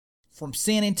From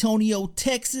San Antonio,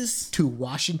 Texas to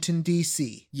Washington,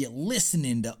 D.C. You're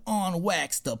listening to On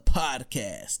Wax, the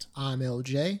podcast. I'm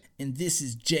LJ. And this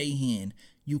is J-Hen.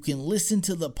 You can listen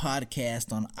to the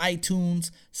podcast on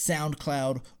iTunes,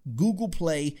 SoundCloud, Google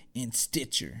Play, and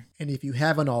Stitcher. And if you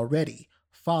haven't already,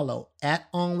 follow at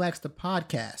On Wax, the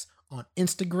podcast on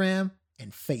Instagram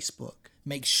and Facebook.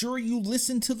 Make sure you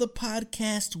listen to the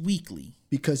podcast weekly.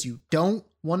 Because you don't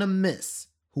want to miss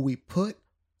who we put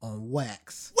on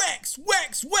wax. Wax,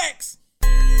 wax, wax!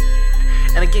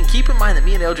 And again, keep in mind that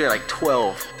me and LJ are like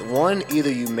 12. One,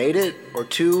 either you made it, or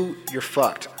two, you're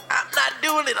fucked. I'm not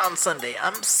doing it on Sunday.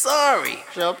 I'm sorry.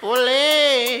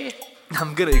 Chapole.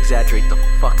 I'm gonna exaggerate the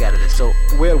fuck out of this. So,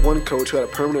 We had one coach who had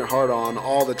a permanent hard-on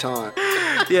all the time.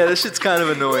 yeah, this shit's kind of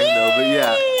annoying though, but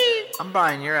yeah. I'm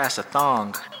buying your ass a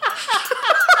thong.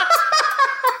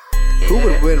 Who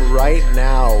would win right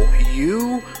now,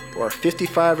 you or a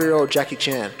 55-year-old Jackie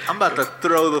Chan? I'm about to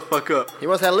throw the fuck up. He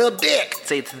wants that little dick.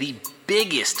 Say it's the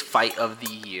biggest fight of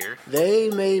the year. They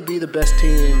may be the best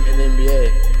team in the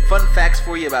NBA. Fun facts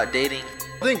for you about dating.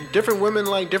 I think different women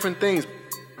like different things.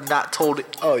 Not told You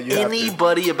have to.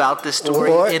 anybody about this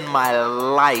story What? in my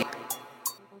life.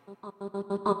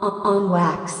 On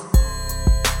wax.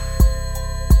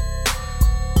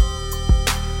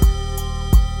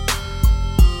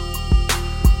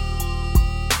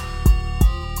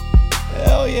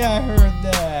 Hell yeah, I heard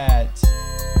that.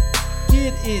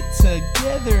 Get it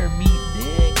together, meat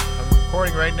dick. I'm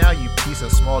recording right now, you piece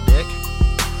of small dick.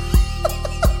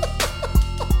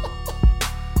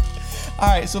 All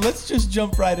right, so let's just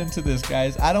jump right into this,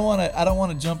 guys. I don't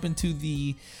want to jump into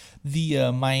the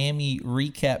Miami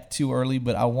recap too early,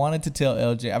 but I wanted to tell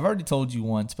LJ. I've already told you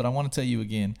once, but I want to tell you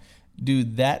again,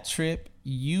 dude. That trip,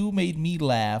 you made me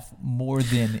laugh more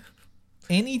than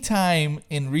any time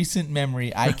in recent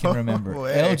memory I can remember.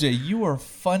 way. LJ, you were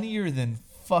funnier than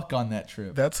fuck on that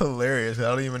trip. That's hilarious. I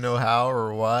don't even know how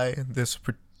or why this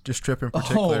trip in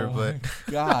particular, Oh but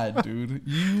my God, dude,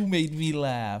 you made me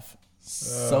laugh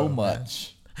so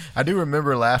much. I do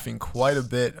remember laughing quite a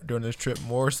bit during this trip,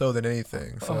 more so than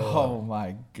anything. So, Oh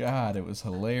my God, it was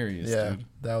hilarious, yeah, dude.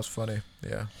 that was funny.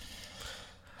 Yeah.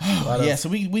 Yeah, so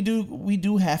we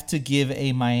do have to give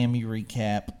a Miami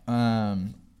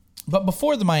recap. But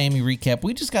before the Miami recap,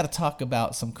 we just got to talk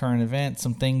about some current events,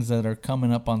 some things that are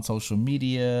coming up on social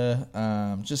media.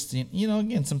 Just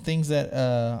again, some things that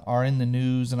are in the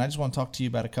news, and I just want to talk to you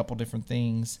about a couple different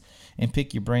things and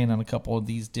pick your brain on a couple of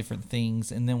these different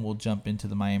things, and then we'll jump into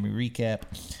the Miami recap.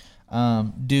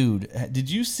 Dude, did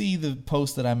you see the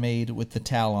post that I made with the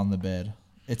towel on the bed?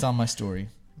 It's on my story.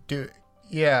 Dude,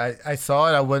 yeah, I saw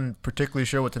it. I wasn't particularly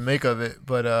sure what to make of it,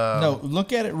 but No,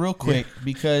 look at it real quick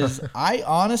because I,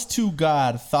 honest to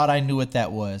God, thought I knew what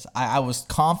that was. I was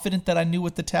confident that I knew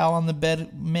what the towel on the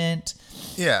bed meant.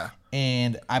 yeah.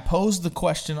 And I posed the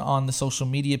question on the social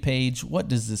media page, what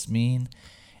does this mean?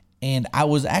 And I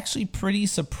was actually pretty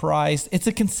surprised. It's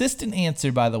a consistent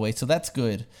answer, by the way, so that's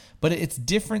good. But it's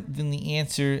different than the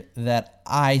answer that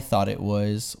I thought it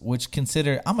was, which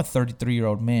consider I'm a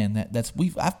 33-year-old man.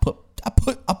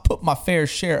 I put my fair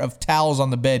share of towels on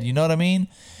the bed. You know what I mean?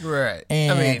 Right.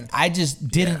 And I just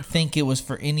didn't think it was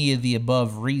for any of the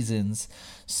above reasons.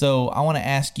 So I want to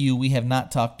ask you, we have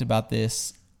not talked about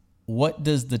this. What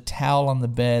does the towel on the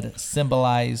bed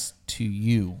symbolize to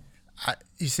you?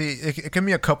 You see, it can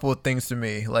be a couple of things to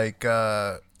me. Like,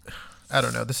 I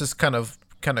don't know. This is kind of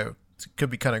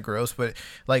could be kind of gross, but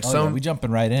like We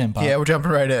jumping right in, Pop. yeah, we're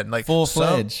jumping right in. Like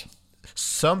Full-fledged.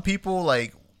 Some people,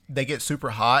 like, they get super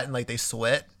hot and like they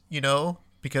sweat,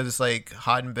 because it's like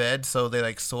hot in bed, so they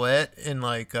like sweat and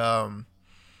like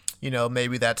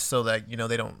maybe that's so that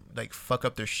they don't like fuck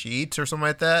up their sheets or something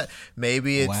like that.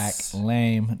 Maybe it's Whack,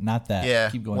 lame, not that. yeah,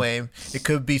 Keep going. lame. It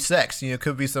could be sex, it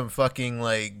could be some fucking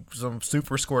like some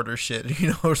super squirter shit,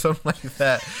 or something like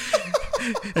that.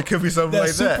 It could be something That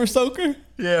like that. super soaker?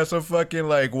 Yeah, some fucking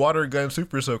like water gun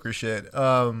super soaker shit.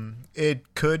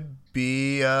 It could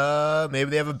be maybe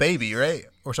they have a baby, right,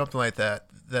 or something like that.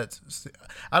 That's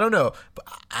I don't know, but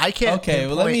I can't. Okay,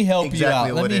 well, let me pinpoint help exactly you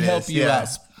out. Let what me it help is. you Yeah. out.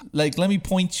 Like, let me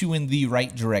point you in the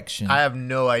right direction. I have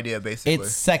no idea. Basically,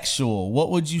 It's sexual. What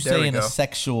would you There say we in a go.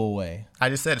 sexual way? I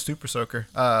just said a super soaker.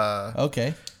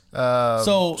 Okay.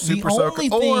 So Super the soaker, only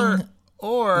thing,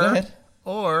 or Go ahead.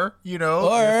 Or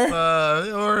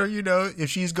if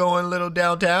she's going a little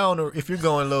downtown, or if you're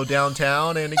going a little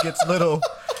downtown, and it gets a little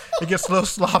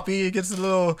sloppy, it gets a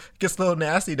little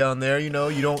nasty down there. You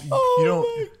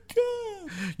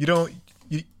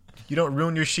don't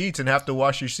ruin your sheets and have to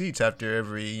wash your sheets after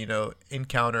every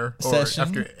encounter or Session?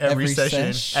 after every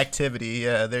session sesh? activity.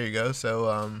 Yeah, there you go.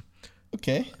 So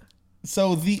Okay.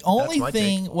 So the only my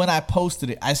thing when I posted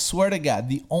it, I swear to God,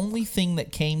 the only thing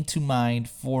that came to mind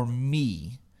for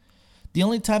me, the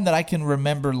only time that I can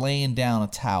remember laying down a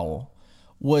towel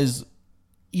was,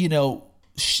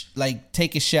 like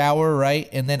take a shower, right?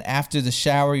 And then after the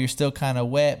shower, you're still kind of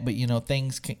wet, but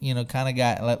things, kind of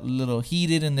got a little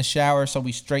heated in the shower. So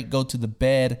we straight go to the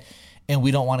bed and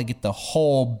we don't want to get the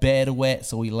whole bed wet.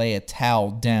 So we lay a towel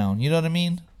down. You know what I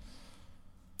mean?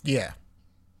 Yeah.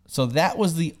 So that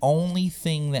was the only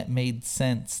thing that made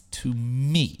sense to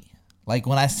me. Like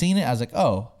when I seen it, I was like,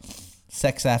 oh,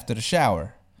 sex after the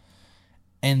shower.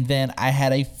 And then I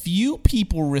had a few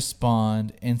people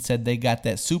respond and said they got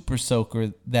that super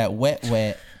soaker, that wet,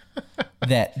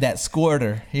 that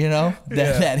squirter,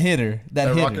 that hitter, that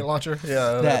hitter. Rocket launcher.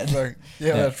 Yeah. That's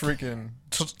freaking.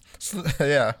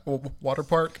 Yeah. Water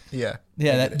park. Yeah.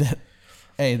 Yeah.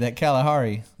 That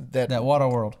Kalahari, that Water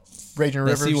World. Raging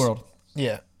Rivers. SeaWorld.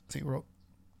 Yeah. SeaWorld.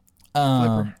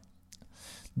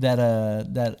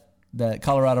 That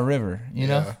Colorado River,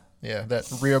 know? Yeah, that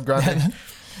Rio Grande.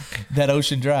 That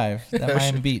Ocean Drive, that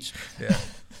Miami Beach. Yeah.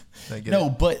 No,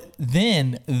 but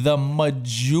then the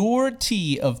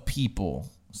majority of people,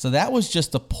 so that was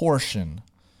just a portion.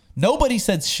 Nobody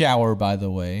said shower, by the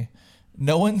way.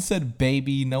 No one said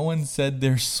baby. No one said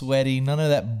they're sweaty. None of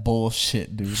that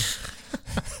bullshit, dude.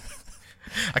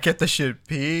 I kept the shit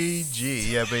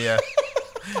PG. Yeah, but yeah.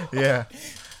 Yeah.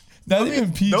 Not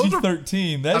even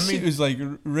PG-13. That shit was like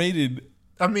rated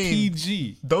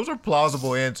PG. Those are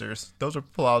plausible answers. But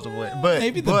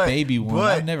maybe the baby one.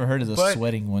 I've never heard of the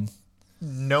sweating one.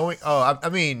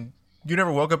 You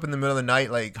never woke up in the middle of the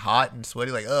night like hot and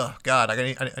sweaty, like, oh God,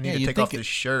 I need to take off this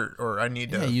shirt, or I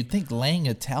need to. Yeah, you'd think laying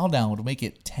a towel down would make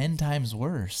it 10 times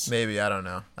worse. Maybe, I don't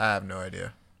know. I have no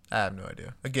idea.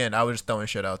 Again, I was just throwing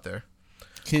shit out there.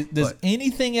 Does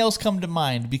anything else come to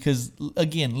mind? Because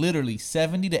again, literally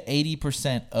 70 to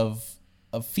 80% of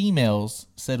females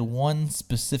said one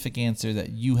specific answer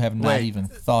that you have not even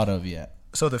thought of yet.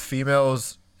 So the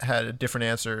females had a different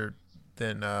answer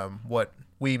than what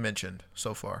we mentioned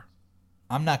so far.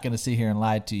 I'm not going to sit here and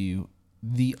lie to you.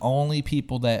 The only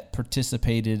people that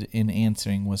participated in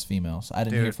answering was females. I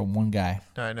didn't hear from one guy.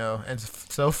 I know. And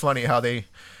it's so funny how they,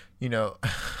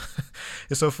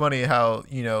 it's so funny how,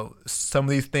 some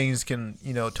of these things can,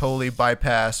 totally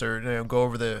bypass or, go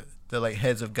over the like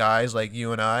heads of guys like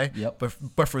you and I. Yep.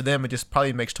 But for them, it just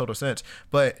probably makes total sense.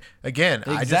 But again,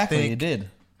 it did.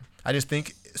 I just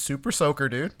think super soaker,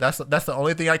 dude. That's the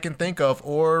only thing I can think of,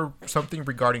 or something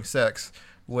regarding sex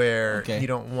where you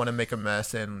don't want to make a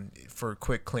mess and for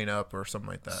quick cleanup or something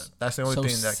like that. That's the only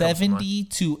thing that 70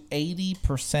 to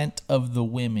 80% of the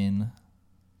women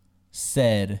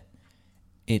said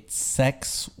it's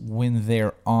sex when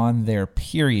they're on their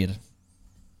period.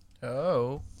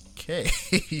 Okay.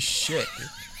 Shit.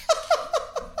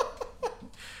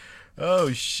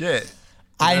 Oh shit.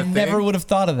 I never would have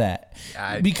thought of that.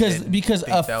 Because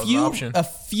a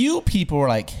few people were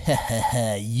like, ha, ha,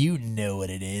 ha, you know what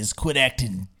it is. Quit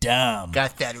acting dumb.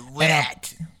 Got that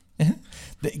wet.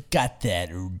 Got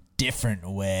that different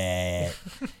wet.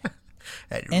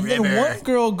 And then one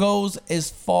girl goes as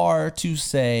far to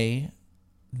say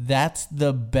that's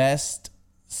the best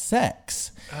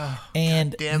sex. Oh,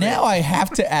 and now I have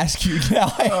to ask you.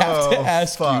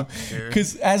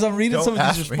 Because as I'm reading some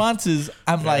of these responses,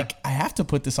 I'm like, I have to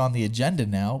put this on the agenda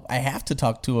now. I have to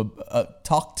talk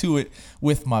to it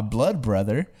with my blood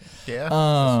brother.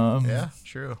 Yeah. Yeah.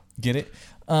 True. Get it?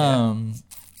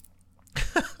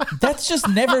 That's just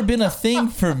never been a thing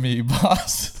for me,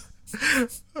 boss.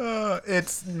 It's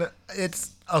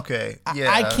okay.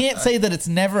 Yeah, I can't say that it's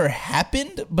never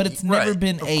happened, but it's never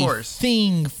been a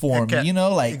thing for me.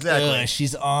 Exactly.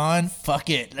 She's on. Fuck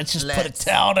it. Let's just put a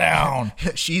towel down.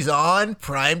 She's on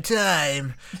prime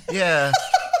time. Yeah.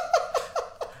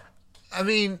 I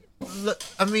mean.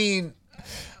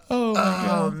 Oh my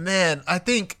God. Man, I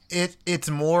think it's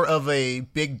more of a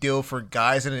big deal for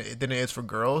guys than it is for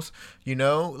girls.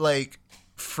 Like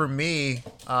for me,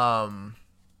 and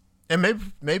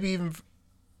maybe even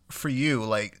for you,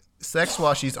 like sex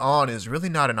while she's on is really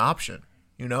not an option.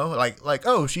 Like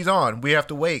oh, she's on. We have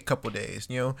to wait a couple of days.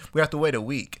 We have to wait a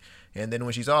week, and then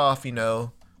when she's off,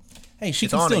 hey, she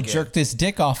can still jerk this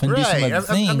dick off and do some other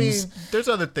things. I mean, there's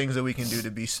other things that we can do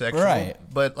to be sexual. Right.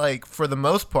 But, like, for the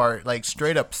most part, like,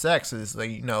 straight up sex is,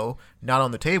 like, not on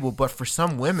the table. But for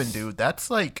some women, dude, that's,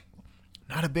 like,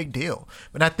 not a big deal.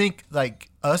 But I think,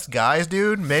 like, us guys,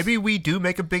 dude, maybe we do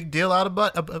make a big deal out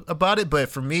about it. But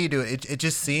for me, dude, it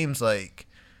just seems like...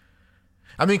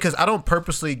 I mean, because I don't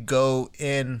purposely go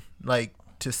in, like,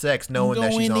 to sex knowing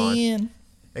that she's on.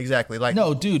 Exactly. Like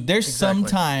no, dude. There's some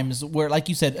times where, like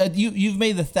you said, you've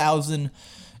made 1,000,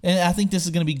 and I think this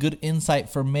is going to be good insight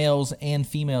for males and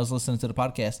females listening to the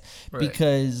podcast,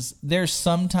 because there's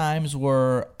some times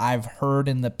where I've heard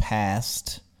in the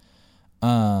past,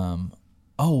 oh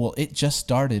well, it just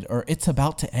started or it's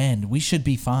about to end. We should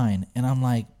be fine, and I'm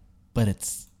like, but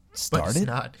it's started. But it's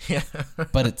not. Yeah.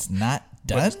 But it's not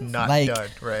done. But it's not done.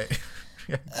 Right.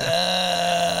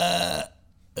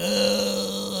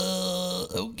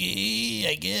 Okay,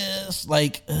 I guess.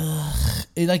 Like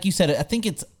you said, I think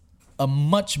it's a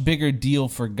much bigger deal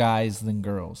for guys than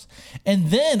girls. And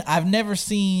then I've never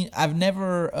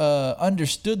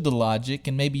understood the logic,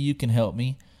 and maybe you can help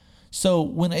me. So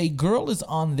when a girl is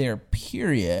on their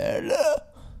period,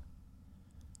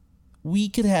 we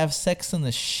could have sex in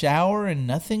the shower and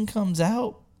nothing comes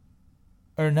out?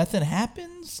 Or nothing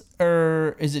happens?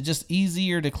 Or is it just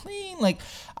easier to clean? Like,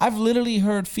 I've literally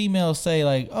heard females say,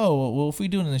 like, oh, well, if we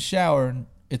do it in the shower,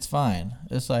 it's fine.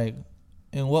 It's like,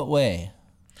 in what way?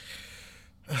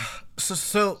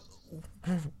 So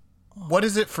what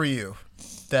is it for you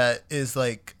that is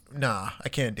like, nah, I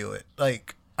can't do it?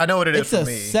 Like, I know what it is for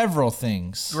me. It's several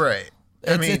things. Right.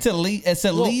 It's at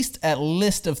least a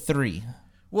list of 3.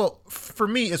 Well, for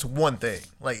me, it's one thing.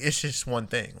 Like, it's just one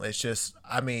thing. It's just,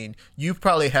 I mean, you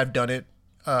probably have done it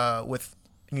with,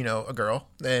 a girl.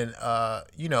 And,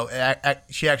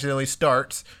 she accidentally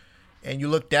starts. And you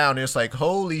look down and it's like,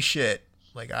 holy shit.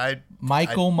 Like,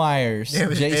 Michael Myers,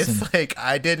 Jason. It's like,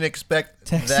 I didn't expect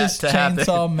Texas that to happen.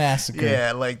 Chainsaw Massacre.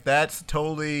 Yeah, like, that's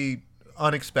totally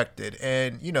unexpected.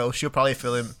 And, she'll probably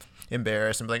feel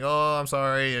embarrassed and be like, oh, I'm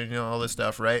sorry, and, all this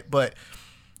stuff, right? But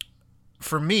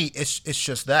for me, it's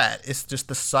just that. It's just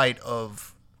the sight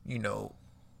of,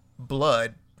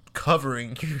 blood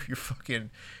covering your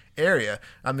fucking area.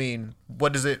 I mean,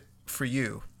 what is it for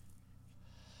you?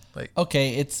 Like,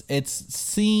 okay, it's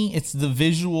the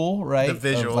visual, right? The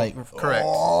visual, correct.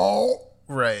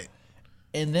 Right.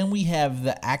 And then we have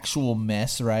the actual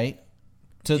mess, right?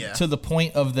 To the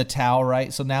point of the towel,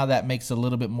 right? So now that makes a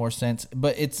little bit more sense.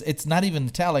 But it's not even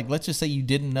the towel. Like, let's just say you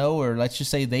didn't know, or let's just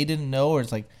say they didn't know, or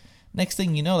it's like, next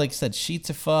thing you know, like I said, sheets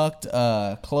are fucked,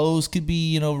 clothes could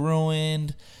be,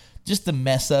 ruined, just the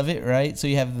mess of it, right? So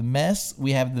you have the mess,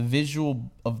 we have the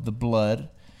visual of the blood.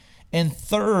 And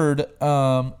third,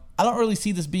 I don't really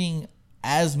see this being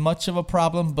as much of a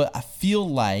problem, but I feel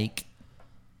like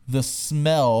the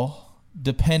smell,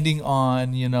 depending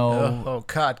on, Oh,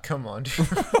 God, come on.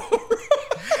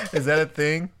 Is that a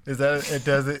thing? Is that, it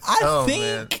does it? I think.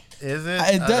 Man. Is it?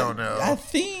 I don't know. I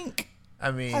think. I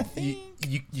mean,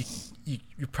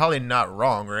 you're probably not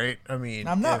wrong, right? I mean,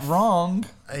 I'm not wrong.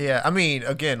 Yeah, I mean,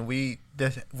 again, we've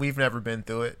never been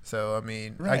through it, so I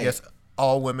mean, right. I guess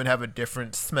all women have a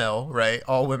different smell, right?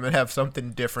 All women have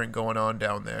something different going on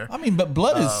down there. I mean, but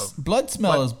blood smell is blood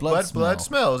smell. Blood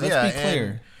smells. Let's be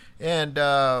clear. And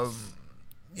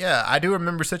yeah, I do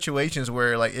remember situations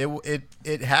where like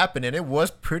it happened and it was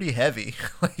pretty heavy.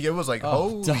 Like it was like,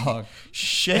 holy dog.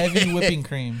 Shit, heavy whipping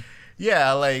cream.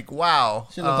 Yeah, like wow.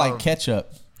 Should look like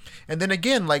ketchup. And then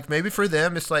again, like maybe for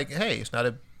them it's like, hey, it's not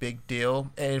a big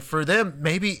deal. And for them,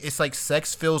 maybe it's like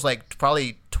sex feels like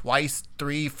probably twice,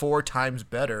 3-4 times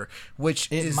better, which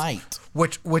sucks,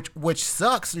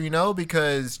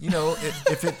 because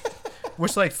if it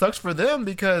which like sucks for them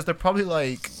because they're probably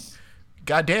like,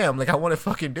 goddamn, like I want to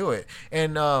fucking do it.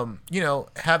 And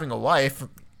having a wife,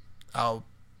 I'm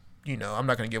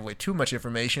not gonna give away too much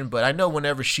information, but I know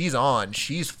whenever she's on,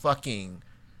 she's fucking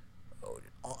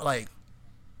like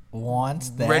wants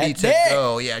that ready to dick.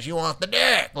 go. Yeah, she wants the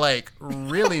dick like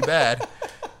really bad.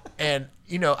 And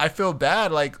I feel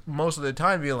bad like most of the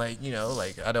time being like,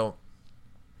 like I don't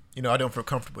feel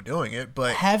comfortable doing it.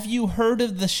 But have you heard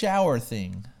of the shower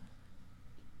thing?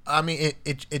 I mean,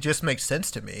 it just makes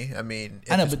sense to me. I mean,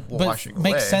 I know, but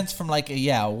makes sense from like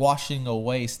a washing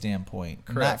away standpoint,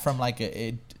 correct. Not from like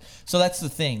a. So that's the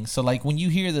thing. So like when you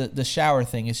hear the shower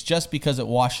thing, it's just because it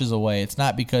washes away. It's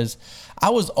not because I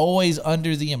was always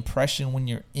under the impression when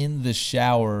you're in the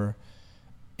shower.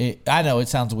 I know it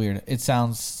sounds weird. It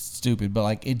sounds stupid, but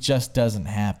like it just doesn't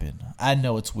happen. I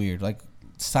know it's weird. Like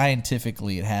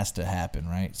scientifically, it has to happen,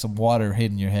 right? Some water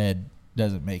hitting your head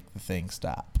doesn't make the thing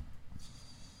stop.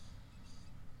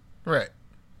 Right.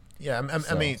 Yeah.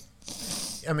 I mean,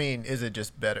 is it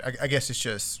just better? I guess it's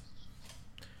just.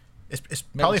 It's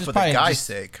probably for the guy's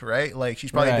sake, right? Like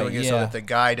she's probably doing it so that the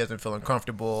guy doesn't feel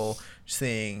uncomfortable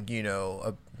seeing,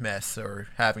 a mess or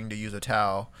having to use a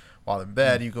towel while in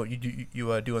bed. You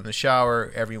do in the shower.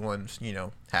 Everyone's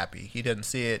happy. He doesn't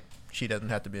see it. She doesn't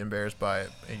have to be embarrassed by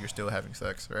it, and you're still having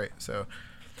sex, right? So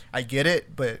I get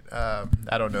it, but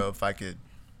I don't know if I could,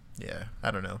 Yeah, I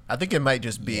don't know. I think it might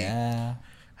just be. Yeah.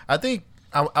 I think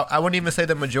I wouldn't even say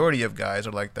the majority of guys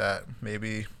are like that.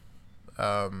 Maybe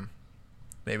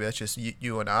that's just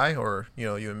you and I, or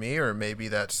you and me, or maybe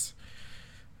that's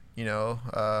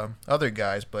other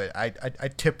guys. But I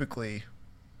typically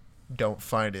don't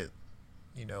find it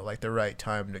like the right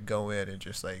time to go in and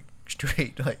just like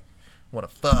straight like want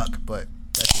to fuck. But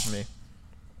that's just me.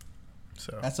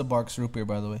 So That's a Barks root beer,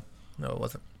 by the way. no, it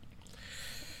wasn't.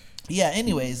 Yeah,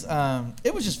 anyways,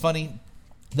 it was just funny.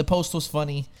 The post was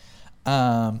funny.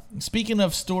 Speaking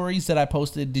of stories that I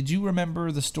posted, did you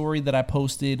remember the story that I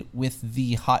posted with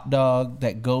the hot dog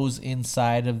that goes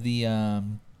inside of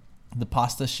the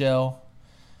pasta shell,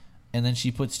 and then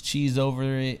she puts cheese over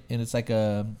it, and it's like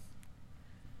a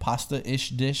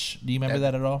pasta-ish dish? Do you remember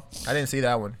that at all? I didn't see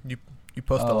that one. You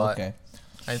posted a lot. Okay.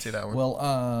 I didn't see that one.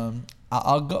 Well,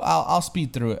 I'll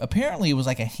speed through it. Apparently, it was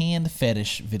like a hand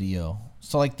fetish video.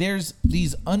 So like, there's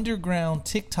these underground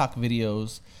TikTok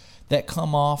videos that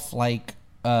come off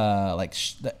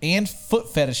and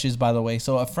foot fetishes, by the way.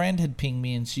 So a friend had pinged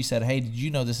me and she said, "Hey, did you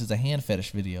know this is a hand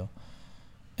fetish video?"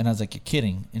 And I was like, "You're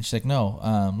kidding." And she's like,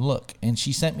 "No, look." And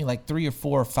she sent me like 3 or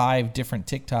 4 or 5 different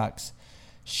TikToks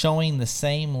showing the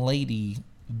same lady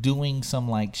doing some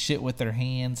like shit with her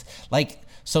hands. Like,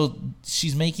 so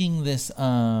she's making this,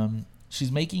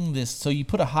 so you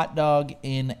put a hot dog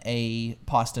in a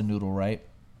pasta noodle, right?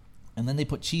 And then they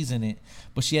put cheese in it,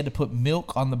 but she had to put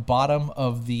milk on the bottom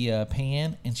of the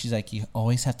pan, and she's like, "You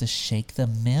always have to shake the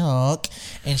milk,"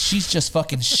 and she's just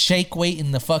fucking shake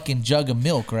weighting the fucking jug of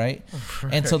milk, right?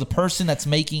 And so the person that's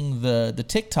making the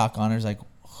TikTok on her is like,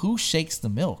 "Who shakes the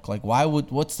milk? Like,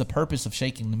 what's the purpose of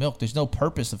shaking the milk? There's no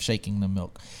purpose of shaking the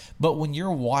milk." But when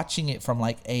you're watching it from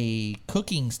like a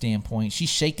cooking standpoint, she's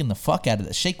shaking the fuck out of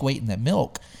it, shake weighting that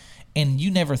milk, and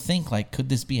you never think like, could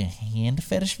this be a hand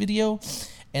fetish video?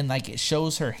 And like, it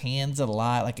shows her hands a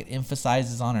lot, like it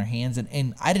emphasizes on her hands,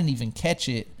 and I didn't even catch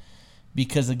it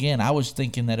because again, I was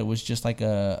thinking that it was just like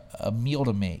a meal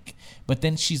to make. But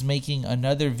then she's making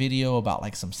another video about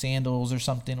like some sandals or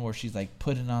something where she's like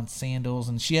putting on sandals,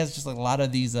 and she has just like a lot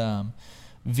of these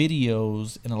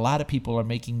videos, and a lot of people are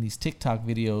making these TikTok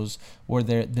videos where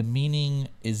the meaning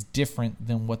is different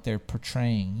than what they're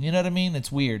portraying. You know what I mean?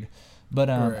 It's weird. But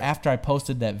after I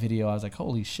posted that video, I was like,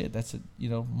 holy shit, that's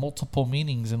multiple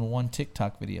meanings in one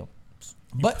TikTok video.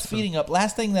 But speeding up,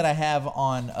 last thing that I have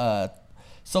on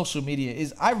social media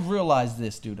is I realized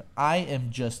this, dude. I am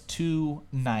just too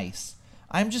nice.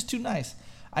 I'm just too nice.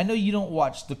 I know you don't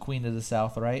watch The Queen of the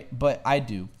South, right? But I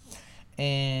do.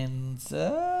 And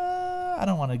I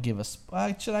don't want to give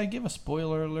should I give a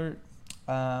spoiler alert?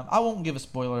 I won't give a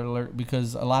spoiler alert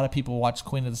because a lot of people watch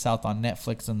Queen of the South on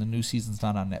Netflix, and the new season's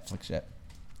not on Netflix yet.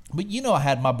 But I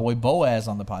had my boy Boaz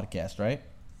on the podcast, right?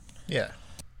 Yeah.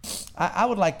 I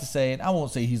would like to say, and I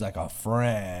won't say he's like a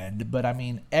friend, but I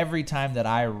mean, every time that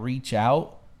I reach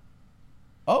out,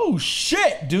 oh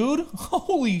shit, dude.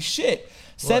 Holy shit. What?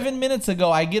 7 minutes ago,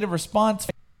 I get a response.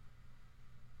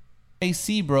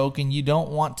 AC broke and you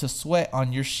don't want to sweat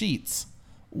on your sheets.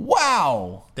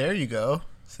 Wow. There you go.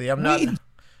 See, I'm not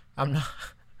alone.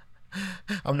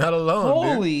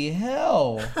 Holy dude.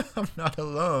 Hell. I'm not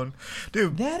alone.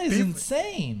 Dude, that is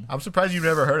insane. I'm surprised you've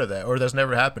never heard of that, or that's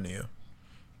never happened to you.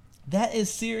 That is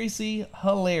seriously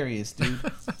hilarious, dude.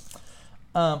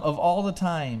 Of all the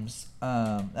times,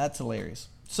 that's hilarious.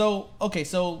 So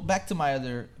back to my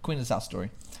other Queen of the South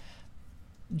story.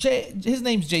 His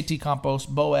name's JT Campos,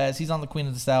 Boaz. He's on the Queen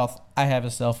of the South. I have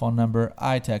his cell phone number.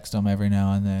 I text him every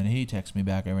now and then. He texts me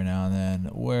back every now and then.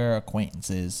 We're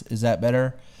acquaintances. Is that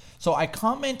better? So I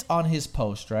comment on his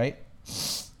post, right?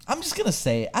 I'm just going to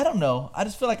say it. I don't know. I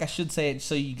just feel like I should say it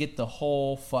so you get the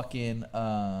whole fucking,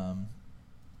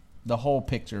 the whole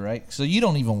picture, right? So you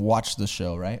don't even watch the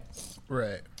show, right?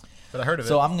 Right. But I heard of it.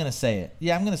 So I'm going to say it.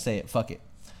 Yeah, I'm going to say it. Fuck it.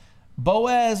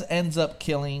 Boaz ends up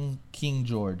killing King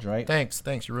George, right? Thanks.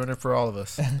 You ruined it for all of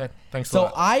us. Thanks a lot.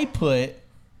 So I put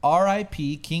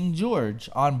R.I.P. King George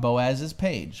on Boaz's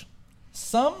page.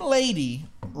 Some lady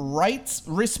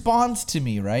responds to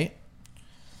me, right?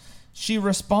 She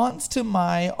responds to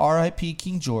my R.I.P.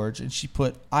 King George, and she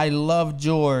put, "I love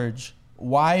George.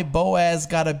 Why Boaz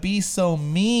gotta be so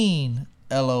mean?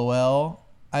 LOL.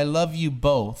 I love you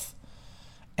both."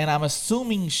 And I'm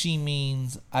assuming she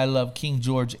means I love King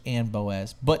George and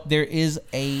Boaz. But there is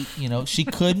she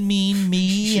could mean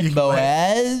me and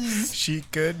Boaz. She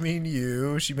could mean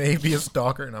you. She may be a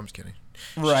stalker. No, I'm just kidding.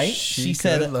 Right? She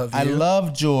said, I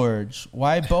love George.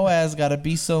 Why Boaz gotta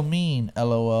be so mean?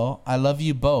 LOL. I love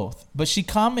you both. But she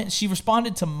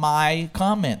responded to my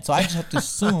comment. So I just have to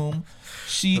assume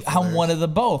I'm one of the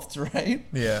boths, right?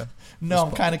 Yeah. No,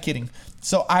 I'm kind of kidding.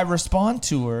 So I respond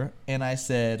to her and I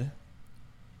said,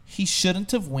 he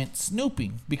shouldn't have went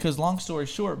snooping because, long story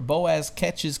short, Boaz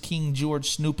catches King George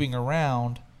snooping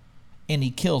around and he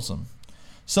kills him.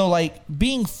 So, like,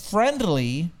 being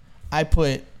friendly, I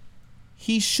put,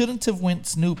 he shouldn't have went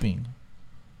snooping.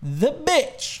 The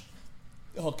bitch.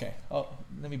 Okay. Oh,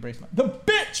 let me brace my. The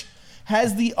bitch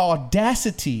has the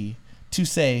audacity to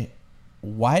say,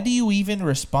 why do you even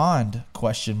respond? ?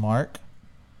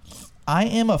 I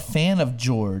am a fan of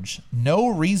George. No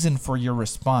reason for your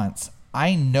response.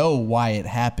 I know why it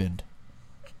happened.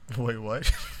 Wait,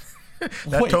 what?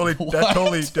 That totally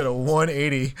did a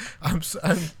 180. I'm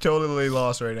totally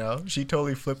lost right now. She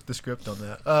totally flipped the script on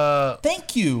that.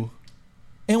 Thank you.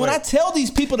 And when I tell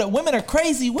these people that women are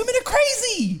crazy, women are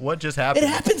crazy. What just happened? It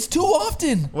happens too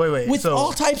often. Wait. With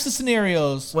all types of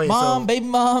scenarios. Mom, baby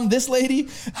mom, this lady.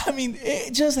 I mean,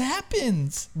 it just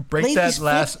happens. Break Ladies that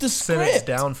last flip the sentence script.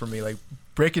 down for me. Like,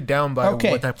 break it down by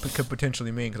what that could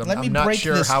potentially mean. Because I'm not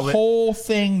sure this how whole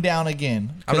thing down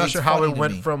again. I'm not sure how it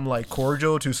went from like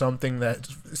cordial to something that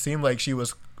seemed like she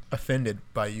was offended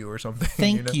by you or something.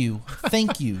 Thank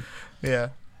you. Yeah.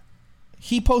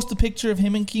 He posted a picture of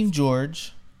him and King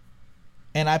George,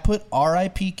 and I put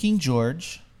R.I.P. King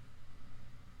George,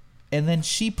 and then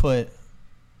she put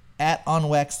at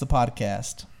OnWax the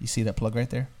podcast. You see that plug right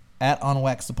there? At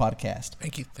OnWax the podcast.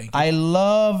 Thank you. I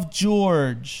love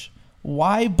George.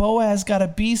 Why Boaz gotta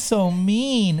be so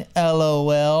mean?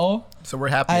 LOL. So we're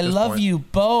happy. I love you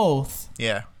both.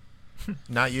 Yeah.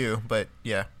 Not you, but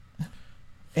yeah.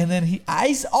 And then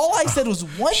all I said was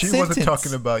one she sentence. Wasn't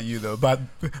talking about you though. By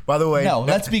the way, no.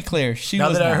 Let's be clear. She now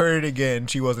was that not. I heard it again,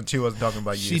 she wasn't talking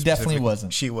about you. She definitely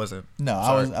wasn't. She wasn't. No,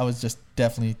 Sorry. I was just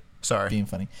definitely being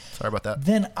funny. Sorry about that.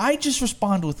 Then I just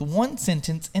respond with one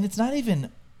sentence, and it's not even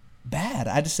bad.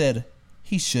 I just said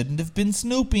he shouldn't have been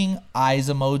snooping. Eyes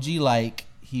emoji, like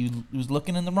he was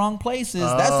looking in the wrong places.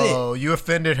 That's it. Oh, you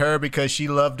offended her because she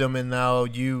loved him, and now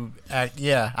you act.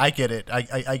 Yeah, I get it.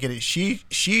 I get it.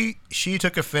 She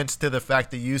took offense to the fact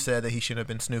that you said that he shouldn't have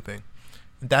been snooping.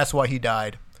 That's why he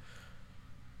died.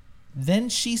 Then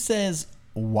she says,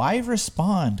 "Why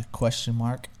respond?" ?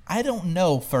 I don't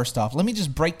know. First off, let me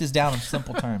just break this down in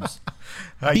simple terms.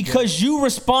 Because you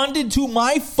responded to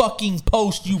my fucking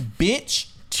post, you bitch.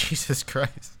 Jesus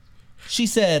Christ. She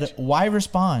said, "Why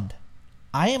respond?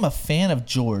 I am a fan of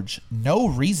George. No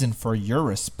reason for your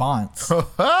response."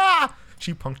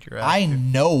 She punked your ass. I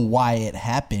know why it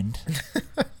happened.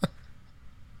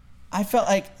 I felt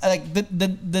like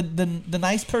the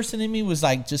nice person in me was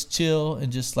like, just chill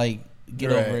and just like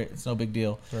get over it. It's no big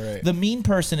deal. Right. The mean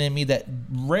person in me that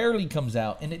rarely comes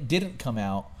out, and it didn't come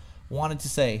out, wanted to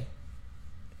say,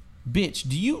 "Bitch,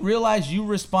 do you realize you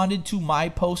responded to my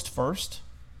post first?"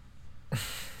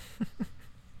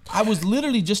 I was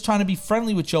literally just trying to be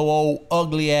friendly with your old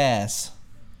ugly ass,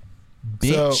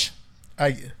 bitch.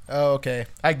 So, okay.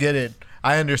 I get it.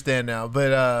 I understand now.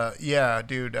 But, yeah,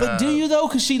 dude. But do you, though?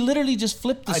 Because she literally just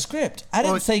flipped the script. I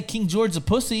didn't say King George's a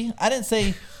pussy. I didn't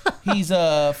say he's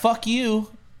fuck you.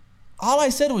 All I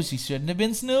said was he shouldn't have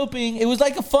been snooping. It was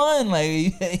like a fun,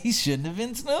 like, he shouldn't have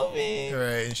been snooping.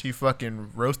 Right, and she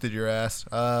fucking roasted your ass.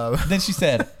 Then she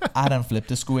said, I done flipped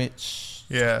a switch.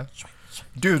 Yeah.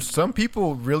 Dude, some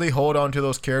people really hold on to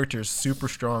those characters super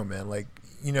strong, man. Like,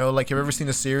 you know, like, have you ever seen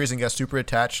a series and got super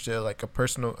attached to like a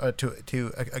personal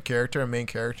to a character, a main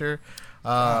character?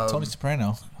 Tony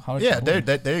Soprano.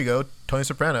 There you go, Tony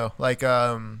Soprano. Like,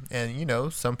 and you know,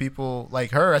 some people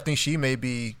like her. I think she may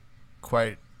be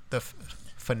quite the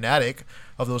fanatic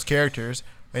of those characters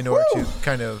in order to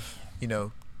kind of, you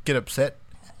know, get upset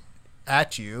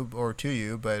at you or to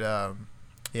you. But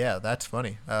yeah, that's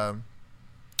funny.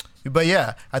 But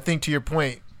yeah, I think to your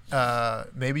point,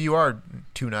 maybe you are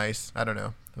too nice. I don't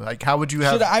know. Like, how would you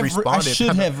have responded? I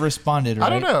should have responded, right? I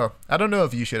don't know. I don't know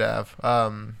if you should have.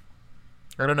 I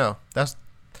don't know.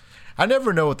 I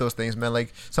never know with those things, man.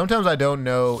 Like, sometimes I don't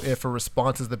know if a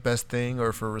response is the best thing or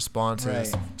if a response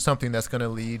is something that's going to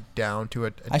lead down to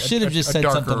a I should have just said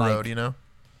darker something road, like, you know?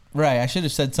 Right. I should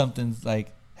have said something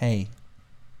like, "Hey,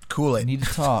 cool it. You need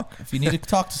to talk. If you need to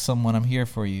talk to someone, I'm here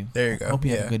for you. There you go. Hope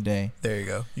you have a good day." There you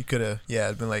go. You could have,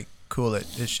 been like, "Cool it.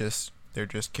 It's just they're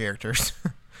just characters."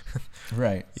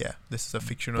 Right. Yeah. This is a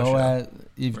fictional show.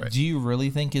 Do you really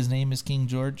think his name is King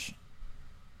George?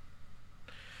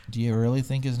 Do you really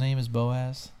think his name is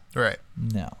Boaz? Right.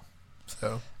 No.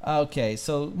 So. Okay,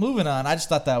 so moving on. I just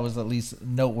thought that was at least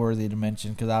noteworthy to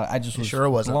mention because I just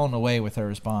was blown away with her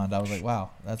response. I was like,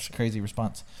 wow, that's a crazy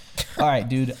response. All right,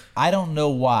 dude. I don't know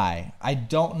why.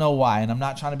 And I'm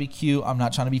not trying to be cute. I'm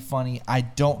not trying to be funny. I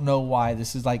don't know why.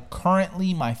 This is like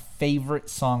currently my favorite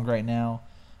song right now.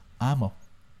 I'm a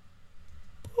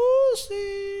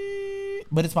Lucy.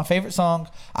 But it's my favorite song.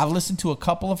 I've listened to a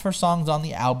couple of her songs on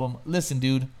the album. Listen,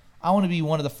 dude, I want to be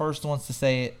one of the first ones to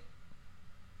say it.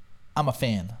 I'm a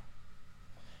fan.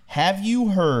 Have you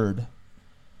heard?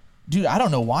 Dude, I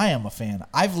don't know why I'm a fan.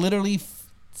 I've literally...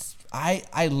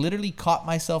 I literally caught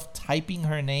myself typing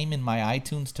her name in my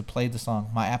iTunes to play the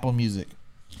song, my Apple Music.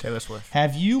 Taylor Swift.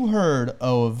 Have you heard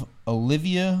of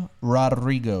Olivia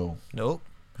Rodrigo? Nope.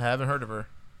 I haven't heard of her.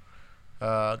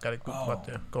 Gotta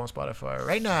go on Spotify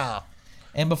right now.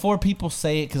 And before people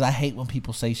say it, because I hate when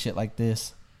people say shit like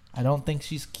this, I don't think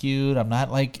she's cute. I'm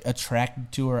not like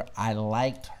attracted to her. I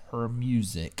liked her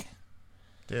music.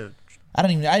 Dude. I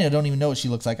don't even know what she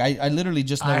looks like. I literally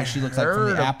just know what she looks like from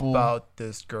the Apple. I heard about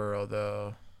this girl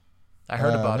though. I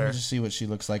heard about her. Let me just see what she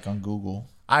looks like on Google.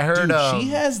 I heard Dude, she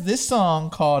has this song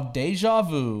called Deja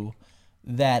Vu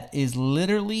that is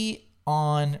literally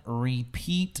on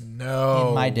repeat in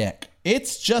my deck.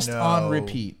 It's just on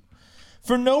repeat.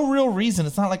 For no real reason.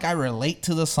 It's not like I relate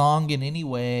to the song in any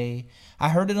way. I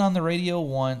heard it on the radio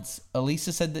once.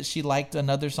 Elisa said that she liked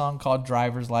another song called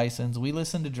Driver's License. We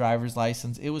listened to Driver's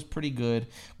License. It was pretty good.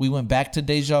 We went back to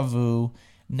Deja Vu.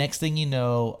 Next thing you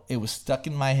know, it was stuck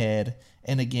in my head.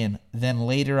 And again, then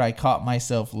later I caught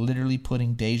myself literally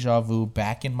putting Deja Vu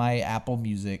back in my Apple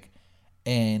Music.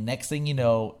 And next thing you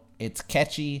know, it's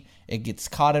catchy. It gets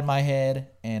caught in my head.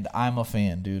 And I'm a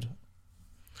fan, dude.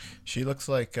 She looks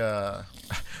like when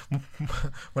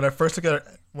I first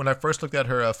looked at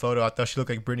her photo, I thought she looked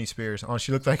like Britney Spears.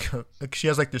 She looked like she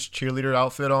has like this cheerleader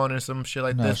outfit on or some shit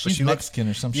like this. She's but she Mexican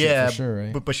or some shit for sure,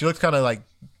 right? But she looks kind of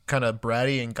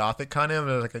bratty and gothic kind of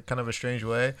in like a kind of a strange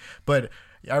way. But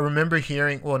I remember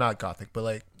hearing, well, not gothic, but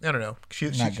like I don't know,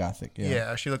 not gothic.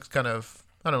 Yeah, she looks kind of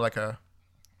I don't know, like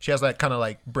she has that kind of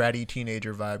like bratty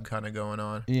teenager vibe kind of going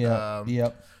on. Yeah,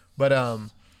 yep. But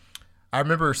I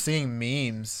remember seeing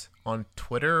memes on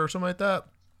Twitter or something like that,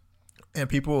 and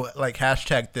people like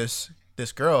hashtag this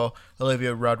girl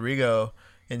Olivia Rodrigo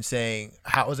and saying,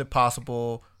 how is it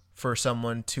possible for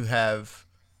someone to have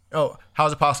how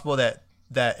is it possible that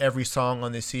every song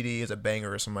on this CD is a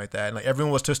banger or something like that? And like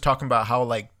everyone was just talking about how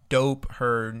like dope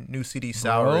her new CD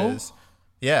Sour is.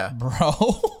 Yeah, bro.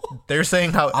 They're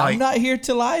saying how I'm not here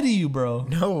to lie to you, bro.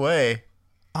 No way.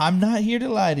 I'm not here to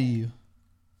lie to you.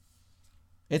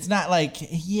 It's not like,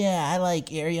 yeah, I like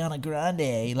Ariana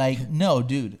Grande. Like, no,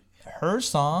 dude. Her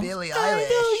song, Billie Eilish. I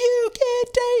know you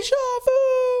get deja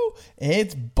vu.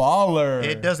 It's baller.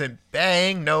 It doesn't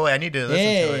bang. No way. I need to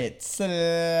listen to it. It's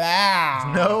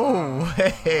loud. No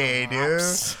way, dude.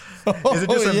 Is it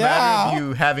just a matter of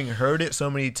you having heard it so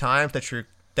many times that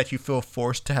you feel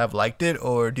forced to have liked it,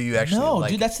 or do you actually like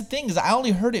dude, it? That's the thing, is I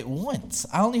only heard it once.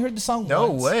 I only heard the song once. No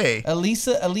way.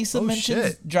 Elisa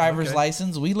mentions Driver's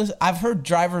License. I've heard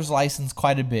Driver's License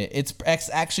quite a bit. It's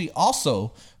actually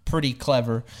also pretty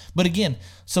clever. But again,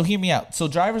 so hear me out. So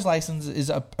Driver's License is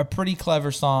a pretty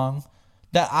clever song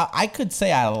that I could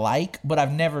say I like, but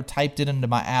I've never typed it into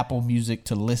my Apple Music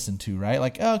to listen to, right?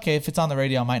 Like, okay, if it's on the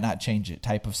radio, I might not change it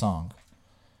type of song.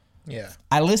 Yeah.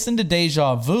 I listened to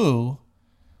Deja Vu.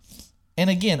 And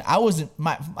again,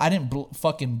 I didn't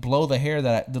fucking blow the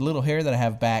little hair that I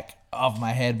have back of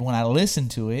my head when I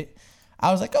listened to it.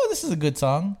 I was like, oh, this is a good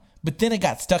song. But then it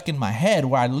got stuck in my head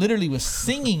where I literally was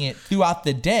singing it throughout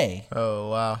the day. Oh,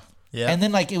 wow. Yeah. And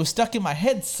then like it was stuck in my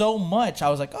head so much, I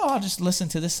was like, oh, I'll just listen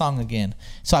to this song again.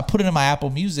 So I put it in my Apple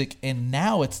Music, and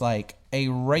now it's like a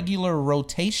regular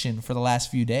rotation for the last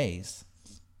few days.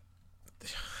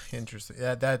 Interesting.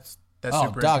 Yeah, that's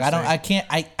super dog, interesting.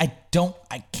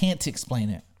 I can't explain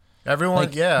it. Everyone,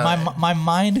 like, yeah. My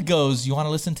mind goes, you want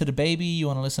to listen to DaBaby, you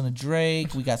want to listen to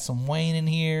Drake, we got some Wayne in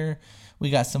here, we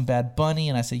got some Bad Bunny,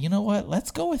 and I say, you know what?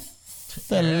 Let's go with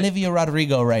Olivia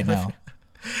Rodrigo right now.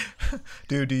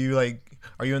 Dude,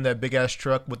 are you in that big ass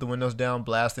truck with the windows down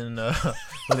blasting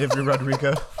Olivia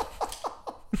Rodrigo?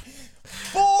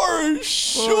 For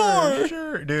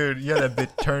sure. Dude, yeah, that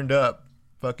bit turned up.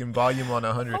 Fucking volume on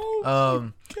 100.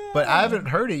 But I haven't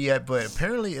heard it yet, but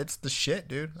apparently it's the shit,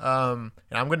 dude. And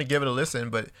I'm gonna give it a listen,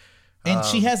 but and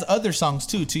she has other songs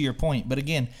too, to your point. But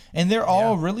again, and they're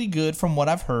all really good from what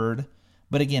I've heard.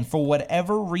 But again, for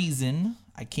whatever reason,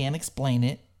 I can't explain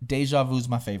it. Deja Vu is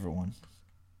my favorite one.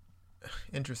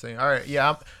 Interesting. All right,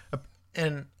 yeah.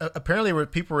 And apparently,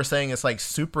 what people were saying, it's like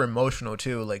super emotional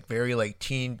too, like very like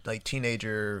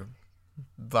teenager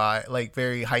vibe, like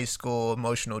very high school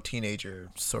emotional teenager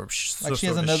sort of. Like she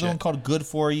has another one called "Good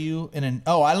for You," and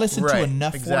I listened to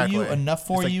 "Enough for You." "Enough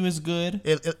for You" is good.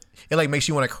 It like makes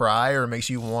you want to cry or makes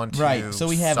you want to So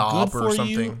we have sob "Good or for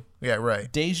something. You." Yeah,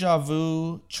 right. Deja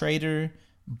Vu, Traitor,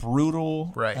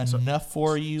 brutal, Right. enough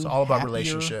for you. It's all about happier.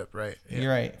 relationship, right? Yeah.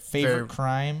 You're right. Favorite Very-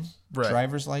 crime, Right.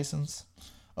 driver's license.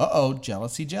 Uh-oh,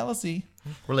 jealousy.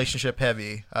 Relationship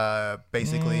heavy.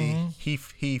 Basically, he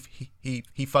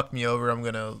fucked me over. I'm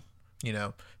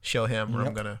gonna, show him, or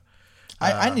I'm gonna.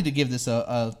 I need to give this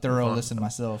a thorough listen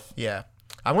myself. Yeah,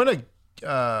 I'm gonna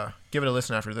give it a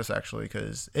listen after this actually,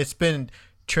 because it's been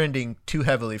trending too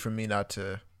heavily for me not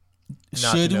to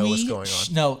know what's going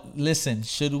on. No, listen.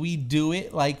 Should we do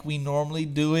it like we normally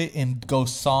do it and go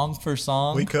song for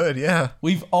song? We could, yeah.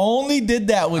 We've only did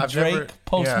that with I've Drake, never-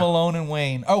 Post yeah. Malone, and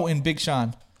Wayne. Oh, and Big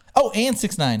Sean. Oh, and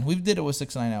 6ix9ine. We did it with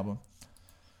 6ix9ine album.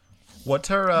 What's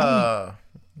her?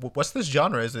 What's this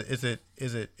genre? Is it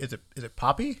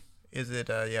poppy? Is it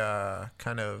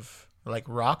kind of like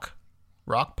rock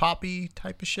poppy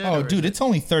type of shit? Oh, or is dude, it- it's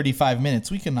only 35 minutes.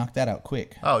 We can knock that out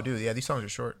quick. Oh, dude, yeah, these songs are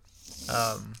short.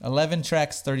 11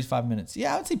 tracks, 35 minutes.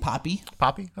 Yeah, I would say poppy.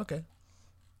 Poppy, okay.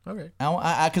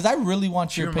 Because I really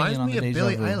want your reminds opinion on me the of Deja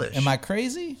Billie Vu. Eilish. Am I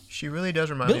crazy? She really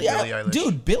does remind me of Billie Eilish.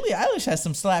 Dude, Billie Eilish has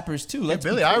some slappers too. Let's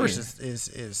Billie be clear. Eilish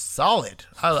is solid.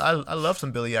 I love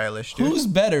some Billie Eilish, dude. Who's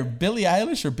better, Billie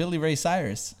Eilish or Billy Ray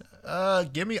Cyrus?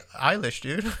 Give me Eilish,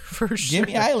 dude, for sure. Give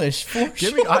me Eilish for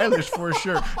Give me Eilish for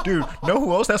sure, dude. Know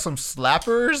who else has some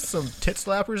slappers, some tit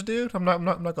slappers, dude? I'm not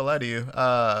gonna lie to you.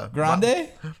 Grande?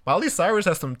 Miley Cyrus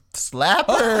has some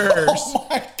slappers. Oh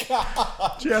my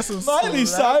god! She has some Miley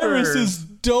Cyrus slappers. is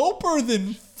doper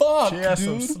than fuck, She has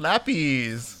dude. some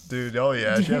slappies, dude. Oh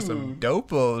yeah, she has some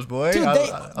dopos, boy. Dude,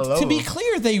 I love to be them.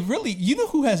 clear, they really. You know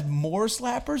who has more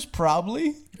slappers?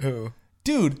 Probably, Who?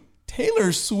 dude.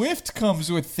 Taylor Swift comes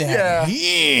with that.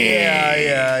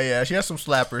 Yeah. She has some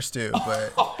slappers too,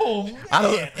 but Oh man, I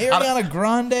don't- Ariana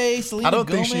Grande, Selena I don't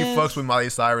Gomez. think she fucks with Miley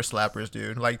Cyrus slappers,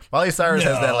 dude. Like Miley Cyrus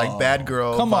has that like bad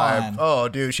girl Come vibe. on. Oh,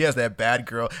 dude, she has that bad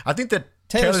girl. I think that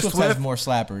Taylor Swift has more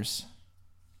slappers.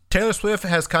 Taylor Swift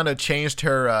has kind of changed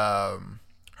her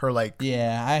like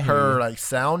Yeah, I hear her you. like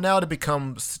sound now to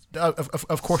become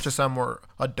of course to sound more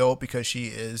adult because she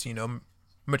is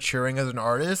maturing as an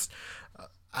artist.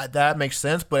 That makes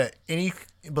sense, but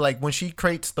like when she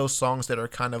creates those songs that are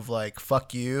kind of like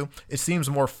fuck you, it seems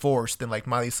more forced than like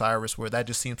Miley Cyrus, where that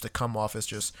just seems to come off as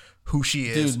just who she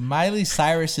is. Dude, Miley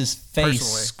Cyrus's face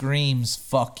Personally. screams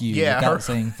 "fuck you" Yeah, without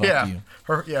saying "fuck you."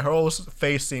 Her whole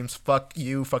face seems fuck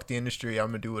you, fuck the industry. I'm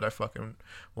gonna do what I fucking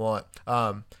want.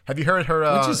 Have you heard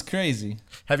her? Which is crazy.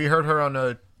 Have you heard her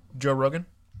on Joe Rogan?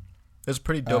 It was a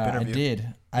pretty dope interview.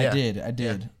 I Yeah.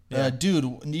 did. Yeah. Dude,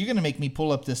 you're gonna make me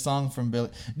pull up this song from Billy.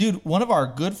 Dude, one of our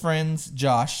good friends,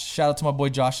 Josh. Shout out to my boy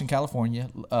Josh in California.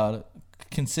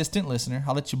 Consistent listener.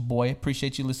 I'll let you boy.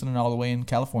 Appreciate you listening all the way in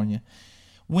California.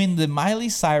 When the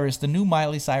new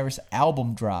Miley Cyrus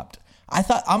album dropped, I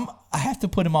thought I have to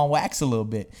put him on wax a little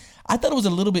bit. I thought it was a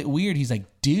little bit weird. He's like,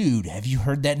 dude, have you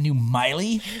heard that new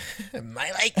Miley?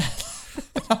 Miley.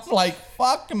 I'm like,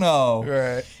 fuck no.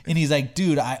 Right. And he's like,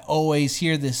 dude, I always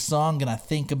hear this song and I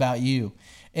think about you.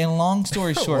 And long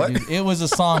story short, What? dude, it was a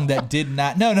song that did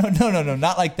not, no,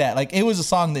 not like that. Like, it was a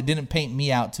song that didn't paint me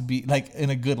out to be like in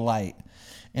a good light.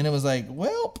 And it was like,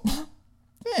 well,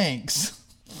 thanks.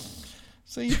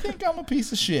 So you think I'm a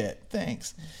piece of shit?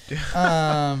 Thanks.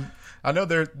 I know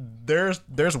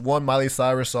there's one Miley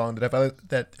Cyrus song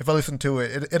that if I listen to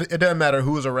it doesn't matter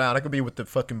who's around. I could be with the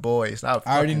fucking boys. I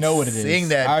already know what it is. Sing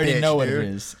that. I already bitch, know what dude. it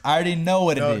is. I already know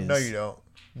what it is. No, you don't.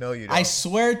 No, you don't. I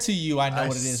swear to you, I know I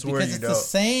what it is swear because you it's the don't.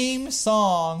 same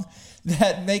song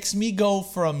that makes me go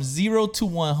from 0 to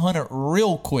 100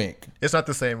 real quick. It's not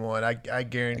the same one. I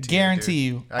guarantee. Guarantee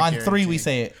you. I On 3 guarantee we you.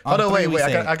 say it. Hold on, On 3 wait. we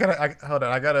say it. Hold on.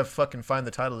 I gotta fucking find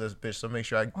the title of this bitch. So make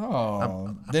sure I.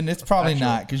 Oh, then it's probably actually-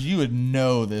 not because you would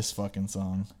know this fucking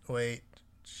song. Wait.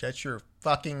 Shut your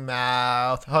fucking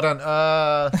mouth. Hold on.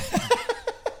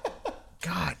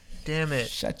 God damn it.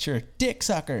 Shut your dick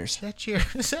suckers. Shut your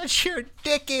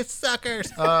dicky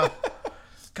suckers. God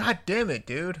damn it,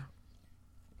 dude.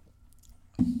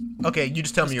 Okay, you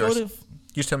just tell me yours.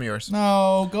 You just tell me yours.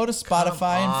 No, go to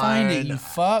Spotify and find it, you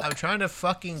fuck. I'm trying to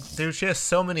fucking. Dude, she has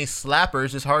so many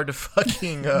slappers. It's hard to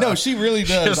fucking. No, she really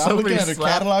she has does. so I'm looking many at her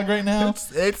slap- catalog right now,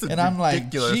 It's and I'm like,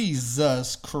 ridiculous.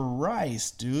 Jesus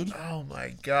Christ, dude. Oh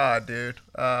my god, dude.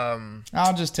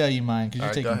 I'll just tell you mine because you're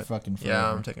Alright, go taking ahead. fucking forever.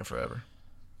 Yeah, I'm taking forever.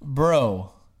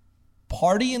 Bro,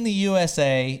 party in the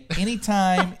USA,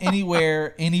 anytime,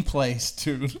 anywhere, any place,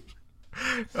 dude.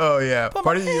 Oh yeah,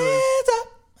 party. Hands up,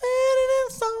 and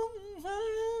it's on,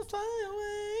 fly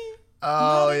away.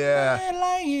 Oh yeah.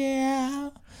 Like, yeah.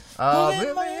 Oh,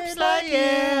 Moving my it's hips like like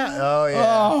yeah. Oh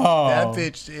yeah. Oh. That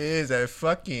bitch is a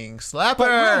fucking slapper.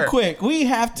 But real quick, we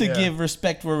have to Yeah. give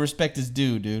respect where respect is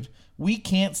due, dude. We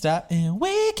can't stop and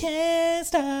we can't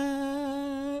stop.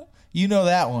 You know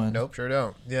that one. Nope, sure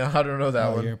don't. Yeah, I don't know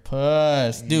that one. You're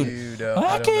puss. Dude, You don't-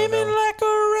 I don't came know in that one. like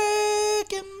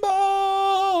a wrecking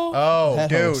ball. Oh,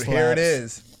 That hoe dude, here it slaps.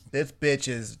 is. This bitch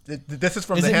is. This is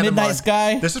from Is the it Hannah Midnight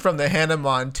Sky? This is from the Hannah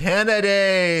Montana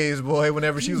days, boy.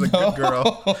 Whenever she was a good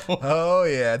girl. Oh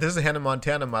yeah, this is Hannah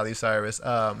Montana, Miley Cyrus.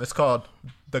 It's called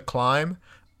The Climb.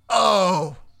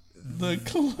 Oh,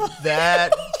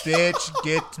 that bitch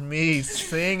gets me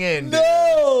singing. Dude.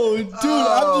 No, dude,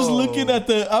 I'm just Oh. looking at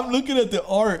the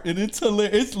art and it's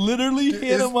hilarious. It's literally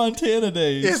Hannah Montana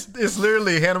days. It's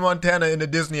literally Hannah Montana in a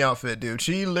Disney outfit, dude.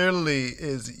 She literally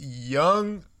is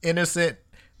young, innocent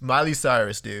Miley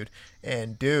Cyrus, dude.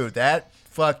 And dude, that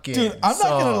fucking Dude, I'm not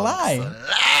gonna song lie.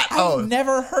 slaps. I've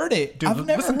never heard it. Dude, I've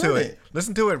never listen heard to it.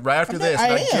 Listen to it right after I've this. ne-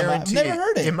 And I I am. I've guarantee never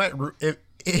heard it.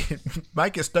 It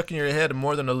might get stuck in your head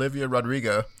more than Olivia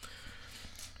Rodrigo.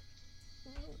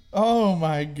 Oh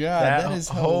my god, that is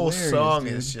whole hilarious, song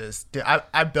dude. is just. Dude,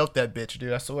 I built that bitch,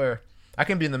 dude. I swear. I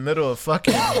can be in the middle of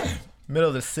fucking middle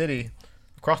of the city,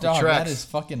 across the Dog, tracks. that is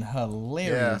fucking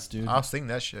hilarious, dude. I'll sing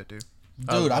that shit, dude.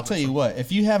 Dude, I'll tell you what.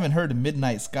 If you haven't heard of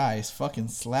Midnight Skies, fucking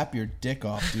slap your dick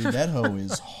off, dude. That hoe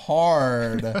is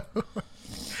hard.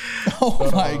 Oh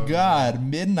my god,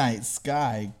 Midnight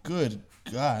Sky. Good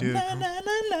god. Dude. Na, na,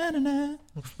 na, na, na.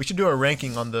 We should do a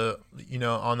ranking on the,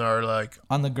 on our like,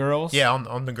 On the girls? yeah,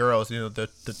 on the girls.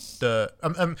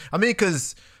 I mean,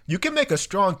 because you can make a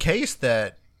strong case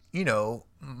that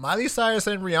Miley Cyrus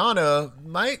and Rihanna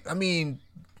might. I mean,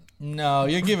 No,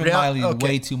 you're giving Rihanna- Miley okay.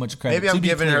 way too much credit. Maybe To I'm be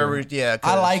giving clear, her, yeah.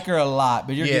 'cause- I like her a lot,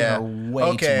 but you're yeah. giving her way too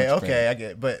much credit. Okay, I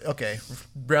get it. But okay,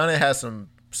 Rihanna has some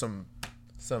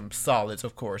solids,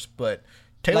 of course, but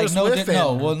Taylor Like Swift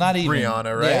and not even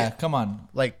Rihanna, right? Yeah, come on.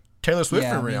 Like Taylor Swift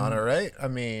Yeah, and I mean- Rihanna, right? I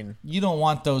mean, You don't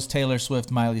want those Taylor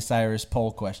Swift, Miley Cyrus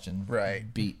poll question.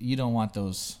 Right. Beat. You don't want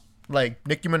those. like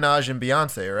Nicki Minaj and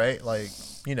Beyonce, right? Like,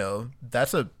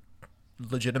 that's a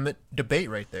legitimate debate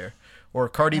right there. Or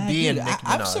Cardi B and Dude, Nicki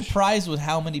I'm Minaj. surprised with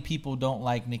how many people don't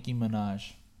like Nicki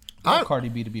Minaj. Or I'm- Cardi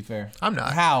B, to be fair. I'm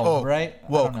not. How, Oh, right?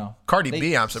 Well, I don't know. Cardi They-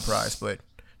 B, I'm surprised, but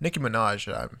Nicki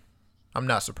Minaj, I'm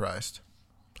not surprised.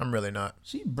 I'm really not.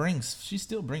 She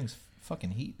still brings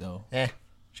fucking heat, though.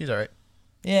 She's all right.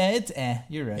 Yeah, it's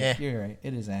You're right. Yeah. You're right.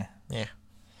 It is Yeah,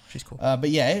 she's cool. But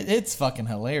yeah, it's fucking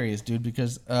hilarious, dude,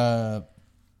 because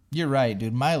you're right,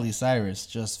 dude. Miley Cyrus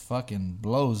just fucking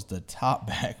blows the top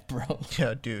back, bro.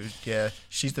 Yeah, dude. Yeah,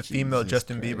 she's the female Jesus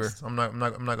Justin Christ. Bieber. I'm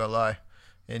not gonna lie.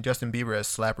 And Justin Bieber has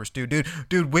slappers,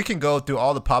 dude. We can go through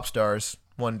all the pop stars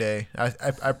one day.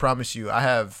 I promise you. I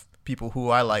have people who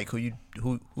I like, who you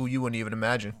wouldn't even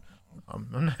imagine.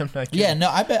 I'm not kidding. Yeah, no,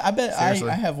 I bet Seriously.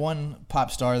 I have one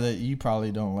pop star that you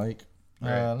probably don't like.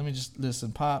 Right. Let me just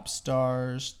listen. Pop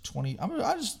stars 20.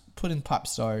 I'll just put in pop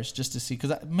stars just to see,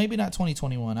 because maybe not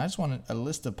 2021. I just want a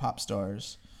list of pop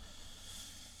stars.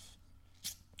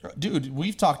 Dude,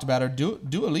 we've talked about her. Dua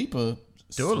Lipa.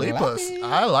 Dua Lipa. Slappy.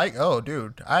 I like. Oh,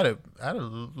 dude. I had a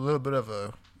little bit of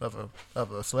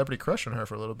a celebrity crush on her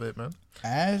for a little bit, man.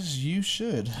 As you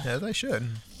should. As I should.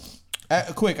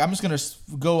 Quick, I'm just gonna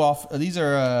go off. These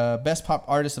are best pop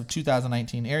artists of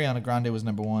 2019. Ariana Grande was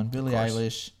number 1. Billie course.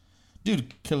 Eilish.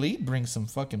 Dude, Khalid brings some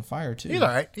fucking fire too. He's all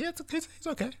right. Yeah, he's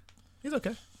okay. He's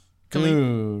okay. Khalid.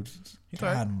 Dude, He's all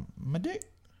right. God, my dick.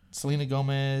 Selena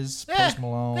Gomez, Post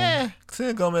Malone.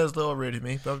 Selena Gomez is a little weird to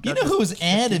me. But You know who was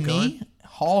to me?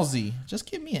 Halsey. Just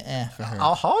give me an F for her.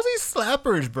 Oh, Halsey's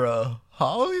slappers, bro.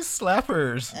 Halsey's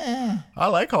slappers. I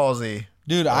like Halsey.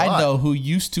 Dude, a I lot. know who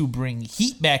used to bring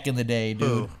heat back in the day, dude.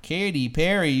 Who? Katy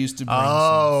Perry used to bring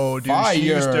Oh, some dude, fire. she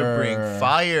used to bring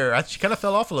fire. She kind of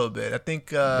fell off a little bit. I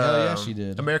think. yeah, she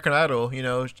did. American Idol,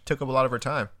 took up a lot of her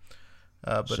time.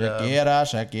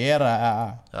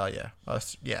 Shakira. Oh yeah,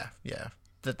 yeah.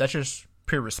 That's just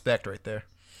pure respect right there.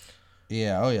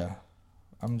 Yeah, oh yeah.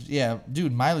 Yeah,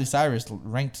 dude, Miley Cyrus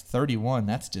ranked 31.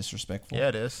 That's disrespectful. Yeah,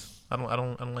 it is. I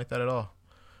don't like that at all.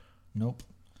 Nope.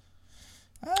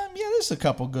 Yeah, there's a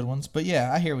couple good ones, but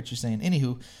yeah, I hear what you're saying.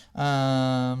 Anywho,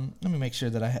 let me make sure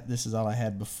that this is all I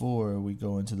had before we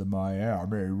go into the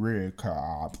Miami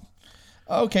recap.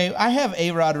 Okay, I have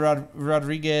A-Rod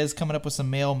Rodriguez coming up with some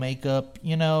male makeup.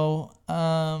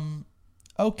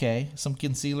 Okay, some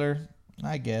concealer,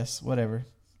 I guess, whatever.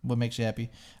 What makes you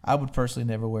happy? I would personally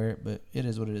never wear it, but it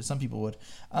is what it is. Some people would.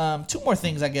 2 more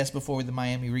things, I guess, before the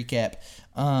Miami recap.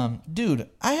 Dude,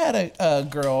 I had a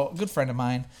girl, a good friend of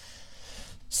mine,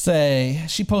 say,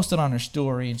 she posted on her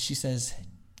story and she says,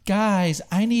 "Guys,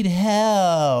 I need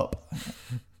help.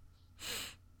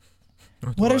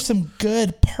 What are some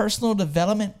good personal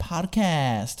development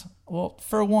podcasts?" Well,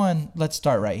 for one, let's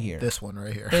start right here. This one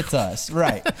right here. It's us,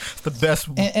 right? The best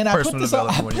and I put personal this on,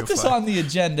 development you'll find. on the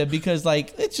agenda because,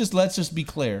 like, let's just be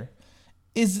clear.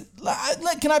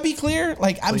 Can I be clear?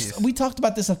 Like, we talked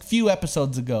about this a few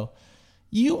episodes ago.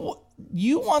 You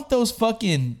want those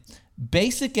fucking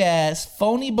basic ass,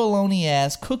 phony baloney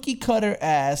ass, cookie cutter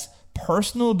ass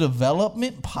personal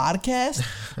development podcasts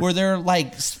where they're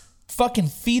like fucking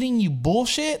feeding you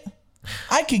bullshit?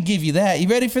 I could give you that. You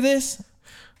ready for this?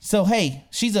 So, hey,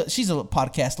 she's a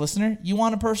podcast listener. You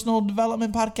want a personal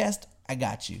development podcast? I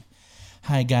got you.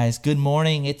 Hi, guys. Good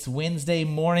morning. It's Wednesday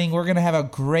morning. We're going to have a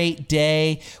great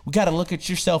day. We got to look at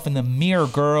yourself in the mirror,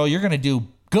 girl. You're going to do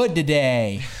good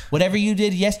today. Whatever you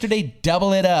did yesterday,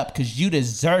 double it up because you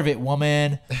deserve it,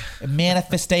 woman.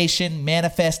 Manifestation,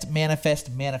 manifest.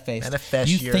 Manifest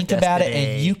You your think about it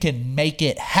destiny. and you can make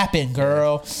it happen,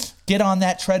 girl. Get on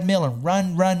that treadmill and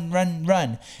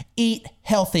run. Eat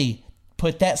healthy.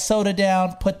 Put that soda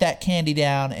down, put that candy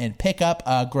down, and pick up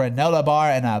a granola bar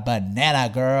and a banana,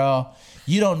 girl.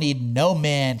 You don't need no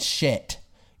man shit.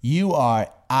 You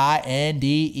are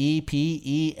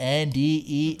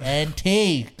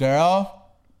INDEPENDENT, girl.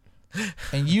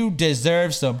 And you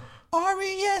deserve some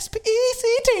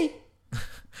RESPECT.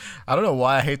 I don't know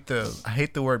why I hate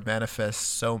the word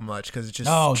manifest so much because it just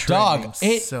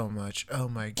so much. Oh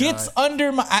my god, gets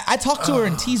under my. I talk to her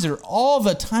and tease her all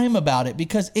the time about it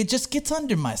because it just gets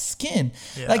under my skin.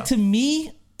 Yeah. Like, to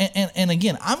me, and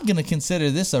again, I'm gonna consider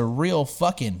this a real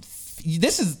fucking.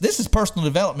 This is personal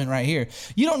development right here.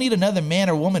 You don't need another man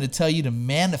or woman to tell you to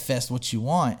manifest what you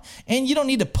want, and you don't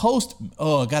need to post.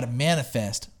 Oh, I gotta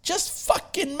manifest. Just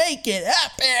fucking make it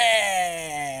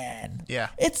happen. Yeah.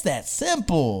 It's that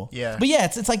simple. Yeah. But yeah,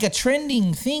 it's like a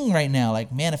trending thing right now.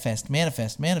 Like manifest.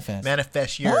 Manifest boo.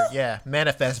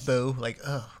 Like,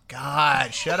 oh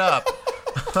god, shut up.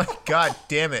 God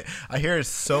damn it. I hear it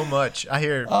so much. I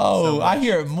hear it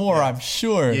more, yeah. I'm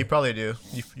sure. Yeah, you probably do.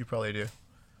 You probably do.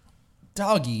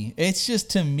 Doggy, it's just,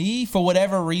 to me, for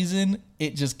whatever reason,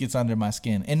 it just gets under my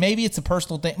skin. And maybe it's a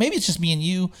personal thing. Maybe it's just me and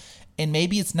you, and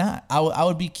maybe it's not. I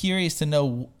would be curious to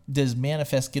know, does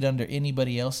manifest get under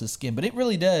anybody else's skin? But it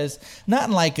really does. Not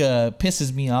in like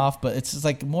pisses me off, but it's just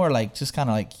like more like just kind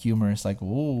of like humorous. Like,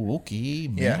 oh, okay,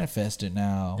 manifest it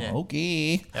now. Yeah.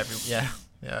 Okay. Yeah,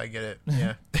 I get it.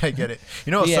 Yeah, I get it.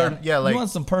 You know, like you want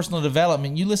some personal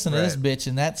development, you listen to this bitch,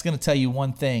 and that's going to tell you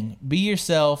one thing. Be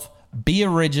yourself. Be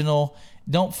original.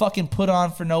 Don't fucking put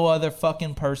on for no other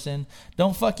fucking person.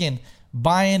 Don't fucking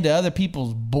buy into other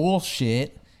people's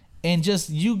bullshit. And just,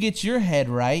 you get your head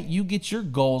right. You get your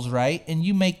goals right. And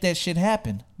you make that shit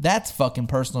happen. That's fucking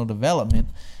personal development.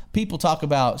 People talk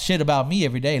about shit about me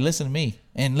every day. Listen to me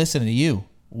and listen to you.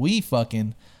 We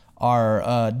fucking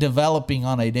are developing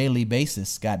on a daily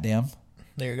basis. Goddamn.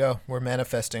 There you go. We're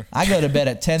manifesting. I go to bed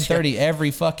at 10:30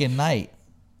 every fucking night.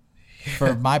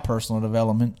 For my personal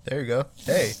development. There you go.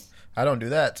 Hey, I don't do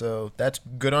that, so that's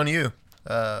good on you.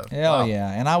 Hell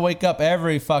yeah. And I wake up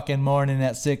every fucking morning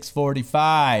at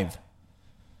 6:45.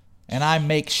 And I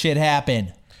make shit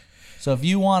happen. So if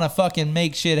you want to fucking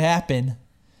make shit happen,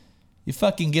 you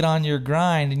fucking get on your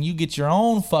grind and you get your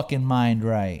own fucking mind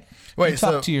right. Wait, you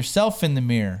talk to yourself in the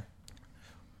mirror.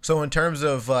 So in terms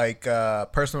of like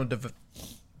personal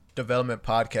development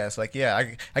podcasts, like,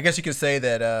 yeah, I guess you could say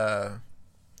that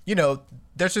you know,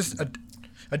 there's just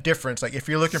a difference. Like, if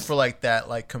you're looking for like that,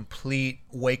 like complete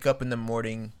wake up in the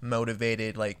morning,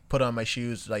 motivated, like put on my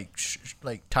shoes, like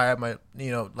tie up my,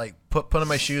 like put on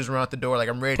my shoes and run out the door. Like,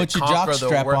 I'm ready to conquer the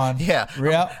world. On. Yeah,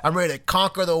 I'm ready to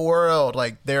conquer the world.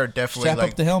 Like, they're definitely strap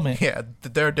up the helmet. Yeah,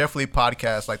 there are definitely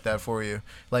podcasts like that for you.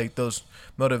 Like those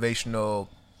motivational,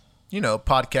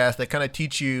 podcasts that kind of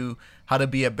teach you how to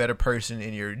be a better person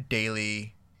in your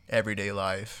daily, everyday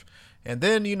life. And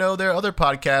then, there are other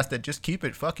podcasts that just keep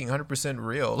it fucking 100%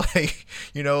 real. Like,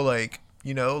 you're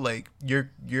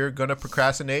going to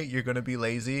procrastinate. You're going to be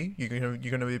lazy. You're going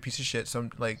to be a piece of shit.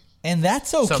 And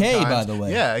that's okay, sometimes. By the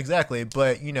way. Yeah, exactly.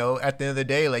 But, at the end of the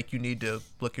day, like, you need to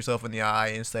look yourself in the eye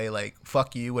and say, like,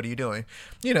 fuck you. What are you doing?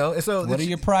 So what are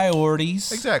your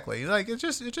priorities? Exactly. Like, it's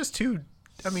just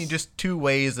two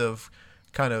ways of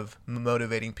kind of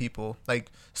motivating people.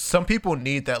 Like, some people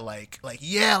need that, like,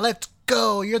 yeah, let's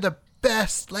go. You're the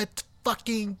best, let's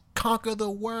fucking conquer the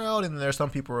world. And then there's some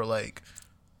people who are like,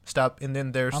 stop. And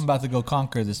then there's, I'm about to go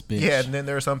conquer this bitch. Yeah, and then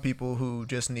there are some people who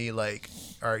just need, like,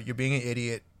 all right, you're being an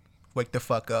idiot, wake the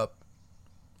fuck up,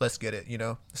 let's get it.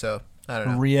 So I don't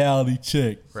know, reality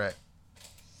check, right?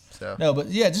 So no, but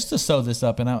yeah, just to sew this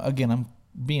up, and I'm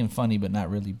being funny but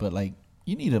not really, but like,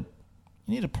 you need a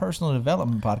personal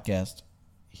development podcast.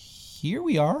 Here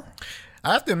we are.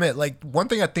 I have to admit, like, one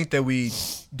thing I think that we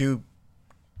do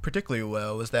particularly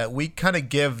well is that we kind of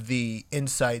give the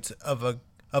insights of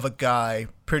a guy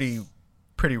pretty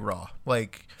raw.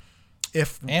 Like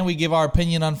and we give our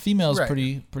opinion on females Right.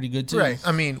 pretty good too. Right.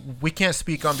 I mean, we can't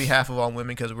speak on behalf of all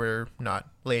women because we're not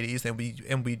ladies, and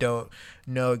we don't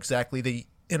know exactly the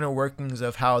inner workings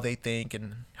of how they think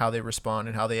and how they respond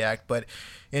and how they act. But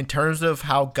in terms of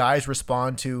how guys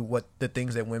respond to what the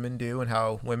things that women do and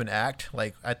how women act,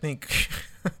 like I think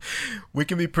we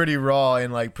can be pretty raw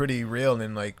and like pretty real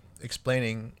and like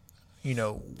explaining,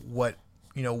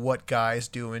 what guys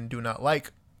do and do not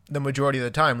like the majority of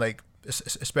the time. Like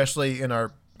especially in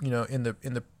our in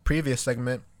the previous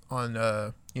segment on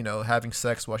having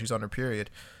sex while she's on her period,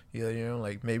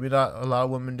 like maybe not a lot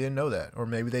of women didn't know that, or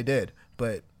maybe they did,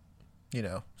 but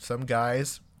some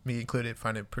guys, me included,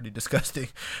 find it pretty disgusting.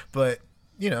 But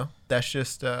that's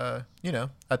just I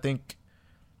think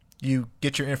you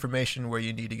get your information where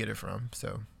you need to get it from.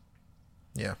 So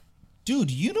yeah, dude,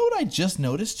 you know what I just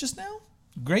noticed just now?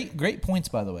 Great points,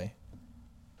 by the way.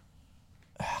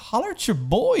 Holler at your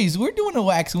boys. We're doing a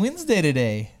Wax Wednesday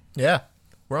today. yeah,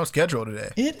 we're on schedule today.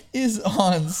 It is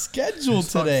on schedule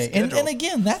today. And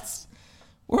again,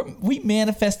 we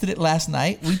manifested it last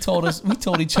night. We told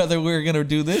each other we were gonna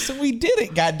do this, and we did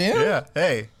it. Goddamn. Yeah.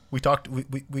 Hey, we talked.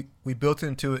 We built it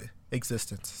into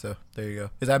existence. So there you go.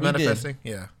 Is that We manifesting?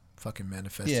 Yeah. Fucking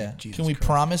manifesting. Yeah. Jesus Can we Christ.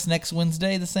 promise next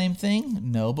Wednesday the same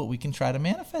thing? No, but we can try to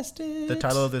manifest it. The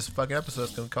title of this fucking episode is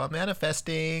gonna be called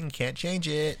Manifesting. Can't change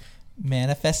it.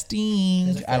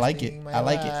 Manifesting. I like it. my I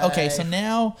like it. Okay, so life.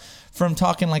 now from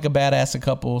talking like a badass a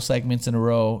couple segments in a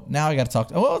row, now I got to talk.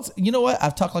 Well, you know what?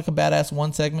 I've talked like a badass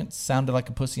one segment, sounded like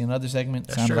a pussy another segment,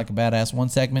 sounded true. like a badass one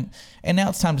segment, and now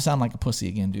it's time to sound like a pussy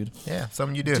again, dude. Yeah,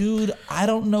 something you do. Dude, I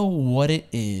don't know what it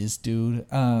is, dude.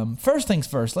 First things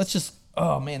first, let's just.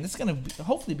 Oh man, this is gonna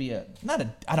hopefully be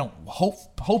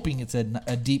hoping it's a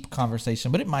deep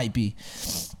conversation, but it might be.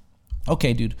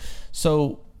 Okay, dude.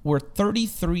 So we're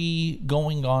 33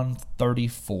 going on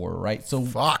 34, right? So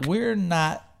Fuck. we're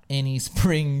not any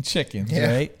spring chickens,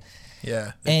 Yeah. right?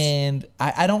 Yeah. And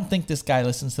I don't think this guy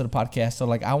listens to the podcast, so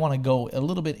like I want to go a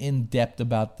little bit in depth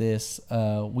about this.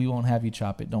 We won't have you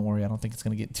chop it, don't worry. I don't think it's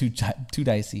gonna get too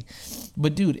dicey.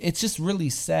 But dude, it's just really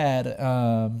sad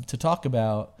to talk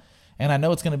about, and I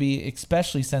know it's gonna be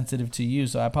especially sensitive to you.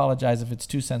 So I apologize if it's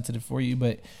too sensitive for you,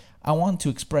 but I want to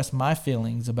express my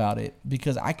feelings about it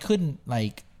because I couldn't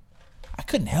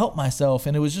help myself,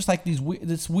 and it was just like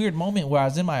this weird moment where I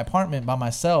was in my apartment by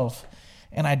myself,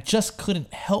 and I just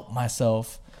couldn't help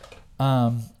myself.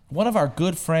 One of our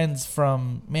good friends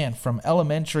from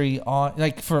elementary on,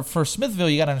 like for Smithville,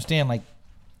 you got to understand, like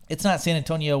it's not San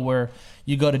Antonio where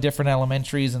you go to different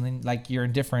elementaries and then like you're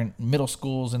in different middle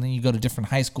schools and then you go to different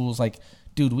high schools. Like,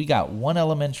 dude, we got one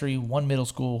elementary, one middle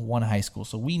school, one high school,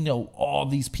 so we know all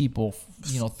these people,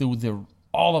 through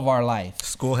all of our life.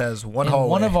 School has one And hallway.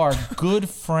 one of our good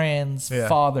friends' Yeah.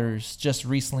 fathers just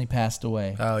recently passed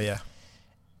away. Oh yeah.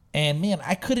 And man,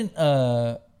 I couldn't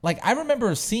I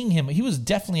remember seeing him. He was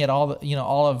definitely at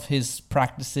all of his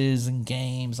practices and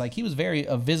games. Like he was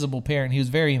a visible parent. He was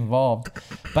very involved.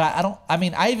 But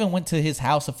I even went to his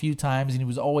house a few times and he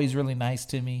was always really nice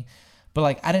to me. But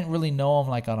like I didn't really know him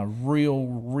like on a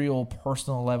real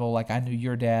personal level. Like I knew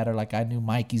your dad, or like I knew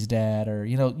Mikey's dad, or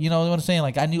you know what I'm saying?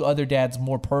 Like I knew other dads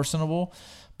more personable,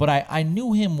 but I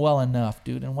knew him well enough,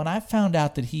 dude. And when I found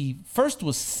out that he first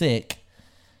was sick,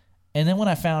 and then when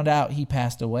I found out he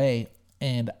passed away,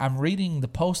 and I'm reading the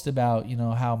post about,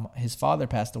 how his father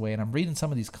passed away, and I'm reading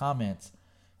some of these comments,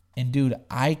 and dude,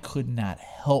 I could not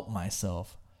help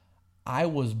myself. I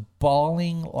was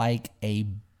bawling like a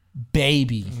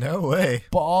baby. No way.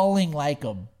 Bawling like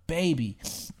a baby.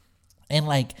 And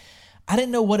like I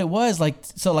didn't know what it was. Like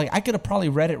so like I could have probably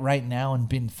read it right now and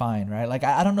been fine, right? Like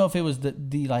I don't know if it was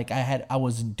the like I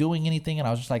wasn't doing anything and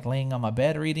I was just like laying on my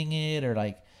bed reading it, or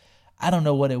like I don't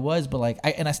know what it was, but like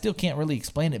I still can't really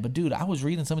explain it. But dude, I was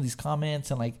reading some of these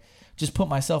comments and like just put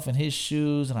myself in his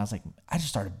shoes, and I was like, I just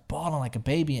started bawling like a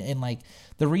baby. And like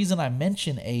the reason I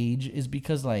mention age is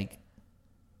because like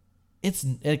it's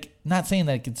like not saying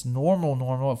that it's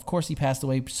normal. Of course he passed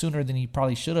away sooner than he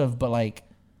probably should have, but like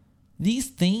these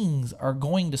things are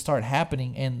going to start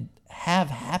happening and have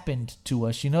happened to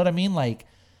us. You know what I mean? Like,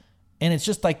 and it's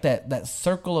just like that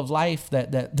circle of life,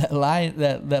 that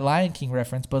Lion King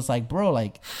reference. But it's like, bro,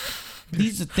 like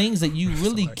these are things that you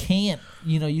really can't,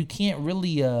 you can't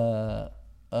really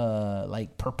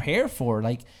like prepare for.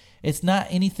 Like it's not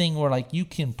anything where like you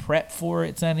can prep for.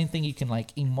 It's not anything you can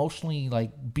like emotionally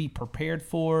like be prepared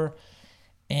for.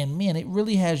 And man, it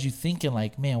really has you thinking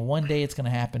like, man, one day it's going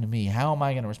to happen to me. How am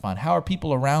I going to respond? How are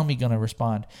people around me going to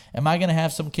respond? Am I going to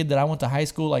have some kid that I went to high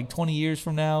school like 20 years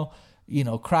from now,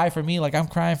 cry for me like I'm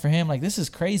crying for him? Like, this is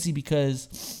crazy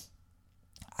because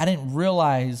I didn't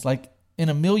realize, like, in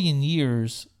a million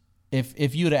years,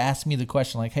 if you would have asked me the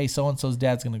question like, hey, so-and-so's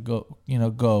dad's going to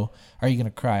go, are you going to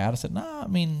cry? I'd have said, nah, I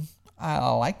mean, I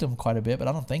liked him quite a bit, but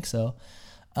I don't think so.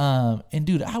 And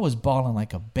dude, I was bawling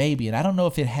like a baby, and I don't know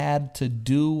if it had to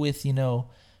do with,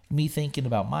 me thinking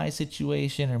about my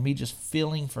situation or me just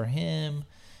feeling for him.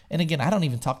 And again, I don't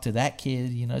even talk to that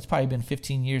kid, it's probably been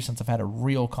 15 years since I've had a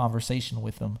real conversation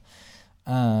with him.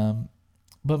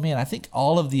 But man, I think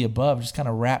all of the above just kind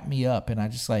of wrapped me up, and I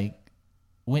just like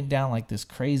went down like this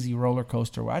crazy roller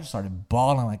coaster where I just started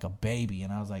bawling like a baby,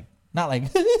 and I was like, not like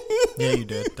yeah, you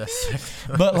did. That's sick.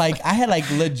 But like I had like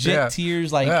legit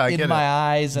tears like in my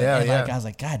eyes, and like I was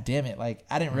like, God damn it! Like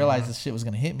I didn't realize this shit was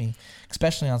gonna hit me,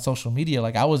 especially on social media.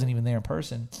 Like I wasn't even there in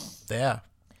person. Yeah,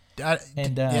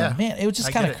 man, it was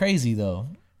just kind of crazy though.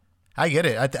 I get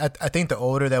it. I think the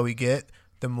older that we get,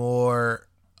 the more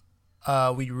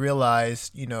we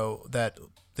realize, that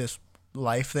this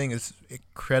life thing is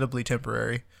incredibly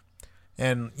temporary.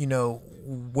 And,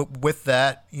 with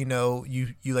that, you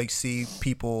like see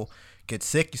people get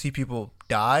sick, you see people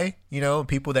die,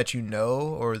 people that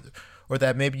or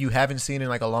that maybe you haven't seen in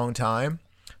like a long time.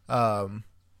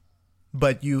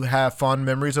 But you have fond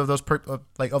memories of those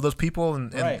of those people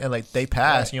and like they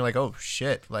pass and you're like, oh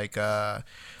shit. Like, and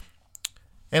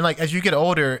like, as you get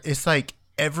older, it's like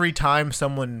every time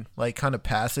someone like kind of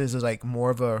passes is like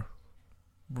more of a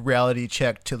reality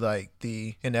check to like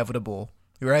the inevitable.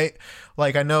 Right?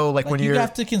 Like I know like when you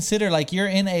have to consider like you're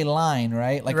in a line,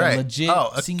 right? Like a legit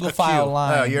single file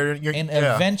line. And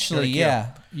eventually,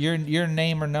 your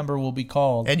name or number will be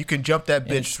called. And you can jump that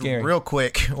bitch real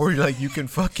quick, or like you can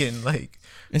fucking like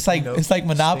it's like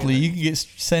Monopoly. You can get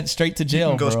sent straight to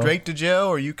jail. You can go straight to jail,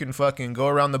 or you can fucking go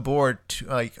around the board to,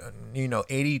 like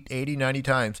 80, 90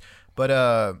 times.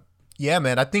 But yeah,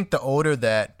 man, I think the older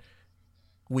that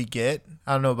we get,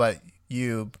 I don't know about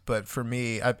you, but for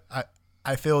me,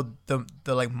 I feel the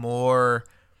like more,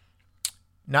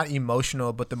 not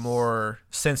emotional, but the more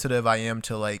sensitive I am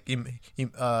to like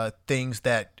things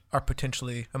that are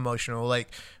potentially emotional.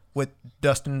 Like with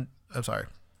Dustin, I'm sorry,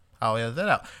 I'll edit that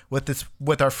out.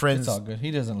 With our friends, it's all good.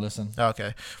 He doesn't listen.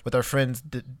 Okay, with our friend's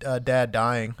dad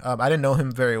dying. I didn't know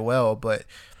him very well, but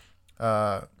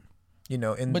but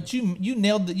you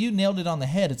nailed it on the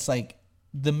head. It's like,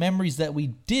 the memories that we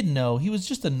did know, he was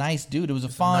just a nice dude. It was a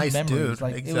fond memory.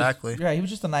 Like, exactly. He was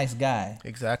just a nice guy.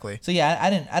 Exactly. So yeah, I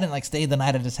didn't like stay the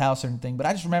night at his house or anything, but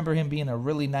I just remember him being a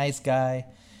really nice guy.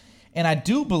 And I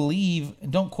do believe,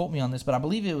 don't quote me on this, but I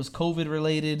believe it was COVID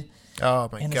related. Oh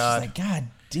my God. It's just like, God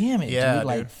damn it, dude.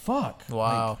 Like, fuck.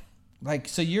 Wow. Like,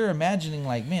 so you're imagining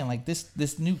like, man, like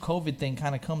this new COVID thing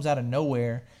kind of comes out of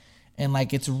nowhere, and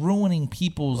like it's ruining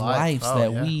people's lives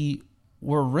we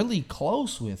were really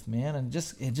close with, man, and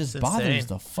it just bothers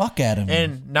the fuck out of me.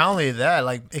 And not only that,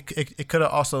 like it could have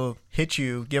also hit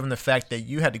you, given the fact that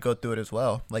you had to go through it as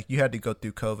well. Like you had to go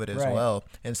through COVID as well,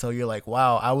 and so you're like,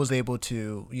 wow, I was able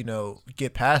to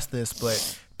get past this,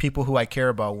 but people who I care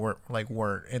about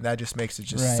weren't, and that just makes it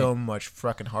just so much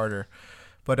fucking harder.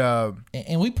 But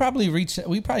and we probably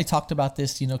talked about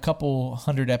this, a couple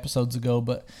 100 episodes ago.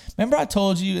 But remember, I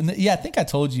told you, and I think I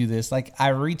told you this. Like, I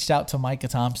reached out to Micah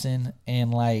Thompson,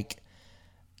 and like,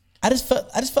 I just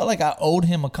felt like I owed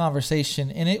him a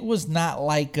conversation, and it was not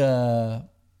like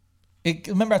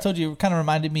remember, I told you, it kind of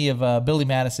reminded me of Billy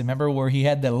Madison. Remember where he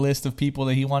had that list of people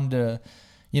that he wanted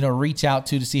to, reach out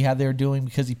to see how they were doing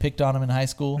because he picked on them in high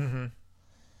school. Mm-hmm.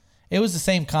 It was the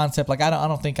same concept. Like I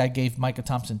don't think I gave Micah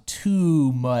Thompson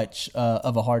too much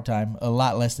of a hard time. A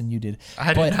lot less than you did.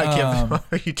 I did not give him. What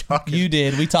are you talking? You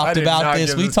did. We talked about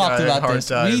this. We talked about this.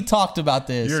 We talked about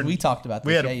this. We talked about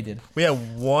this. Yeah, you did. We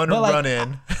had one run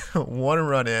in. One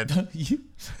run in.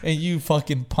 And you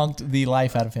fucking punked the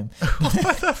life out of him.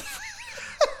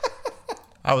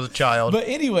 I was a child. But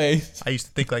anyways, I used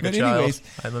to think like a child.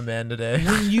 I'm a man today.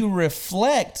 When you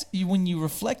reflect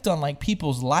on like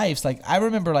people's lives, like I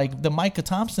remember like the Micah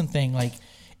Thompson thing, like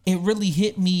it really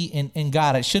hit me, and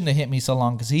God, it shouldn't have hit me so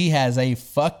long because he has a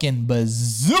fucking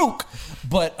bazooka.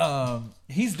 But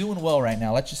he's doing well right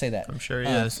now. Let's just say that. I'm sure he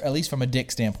is. At least from a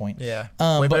dick standpoint. Yeah.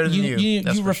 Way better than you.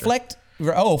 You reflect.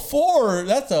 Sure. Oh, 4.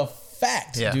 That's a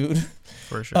fact, dude.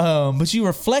 For sure. But you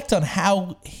reflect on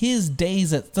how his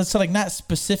days, so like not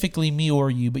specifically me or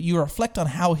you, but you reflect on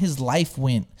how his life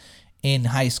went in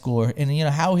high school, and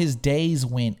how his days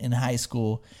went in high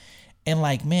school, And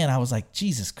like, man, I was like,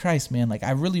 Jesus Christ, man. Like,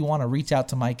 I really want to reach out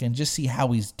to Micah and just see how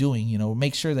he's doing, you know,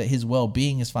 make sure that his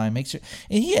well-being is fine. Make sure.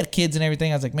 And he had kids and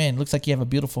everything. I was like, man, it looks like you have a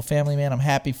beautiful family, man. I'm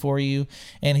happy for you.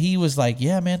 And he was like,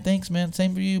 yeah, man, thanks, man.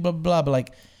 Same for you, blah, blah, blah. But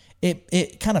like,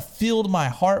 it kind of filled my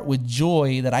heart with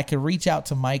joy that I could reach out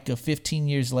to Micah 15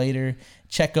 years later,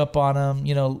 check up on him,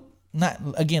 you know,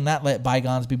 not let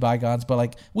bygones be bygones, but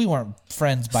like, we weren't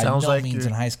friends by no means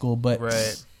in high school, but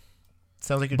right.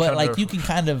 Sounds like you're but like you can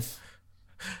kind of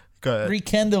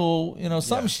rekindle, you know,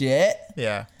 some shit.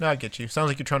 Yeah, no, I get you. Sounds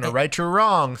like you're trying to right your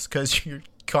wrongs because your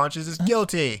conscience is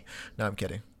guilty. No, I'm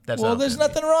kidding. Well, there's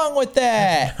nothing wrong with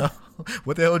that.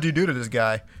 What the hell did you do to this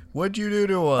guy? What'd you do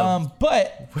to him?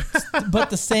 But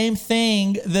the same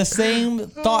thing, the same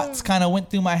thoughts kind of went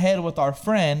through my head with our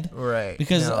friend, right?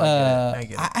 Because I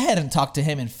hadn't talked to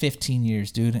him in 15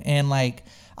 years, dude, and like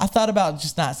I thought about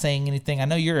just not saying anything. I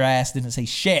know your ass didn't say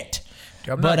shit,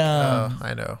 I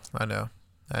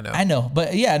know,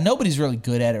 but yeah, nobody's really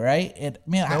good at it, right?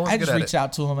 I just reached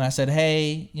out to him and I said,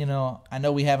 hey, you know, I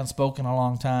know we haven't spoken a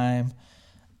long time,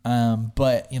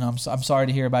 but you know, I'm sorry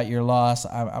to hear about your loss.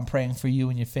 I'm praying for you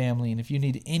and your family, and if you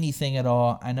need anything at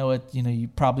all, I know it. You know, you're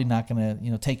probably not gonna, you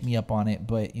know, take me up on it,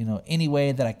 but you know, any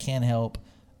way that I can help,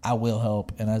 I will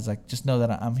help. And I was like, just know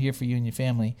that I'm here for you and your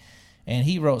family. And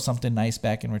he wrote something nice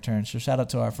back in return. So shout out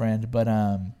to our friend, but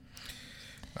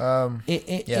man,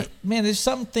 there's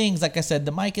some things, like I said,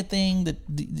 the Micah thing,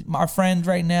 our friend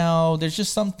right now, there's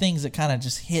just some things that kind of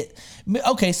just hit.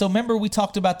 Okay, so remember we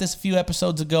talked about this a few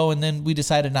episodes ago, and then we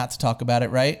decided not to talk about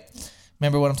it, right?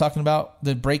 Remember what I'm talking about?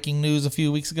 The breaking news a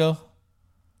few weeks ago?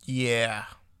 Yeah.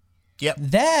 Yep.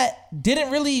 That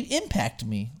didn't really impact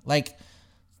me. Like,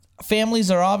 families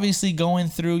are obviously going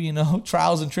through, you know,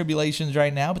 trials and tribulations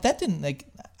right now, but that didn't, like,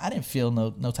 I didn't feel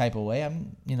no type of way.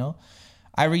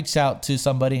 I reached out to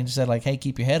somebody and just said like, hey,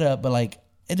 keep your head up. But like,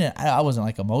 I wasn't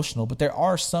like emotional, but there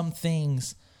are some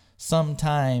things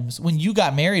sometimes when you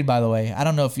got married, by the way, I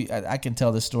don't know if I can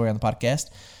tell this story on the podcast.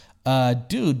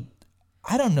 Dude,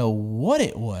 I don't know what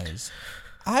it was.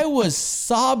 I was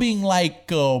sobbing like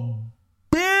a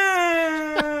bitch.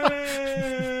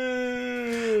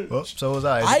 Well, so was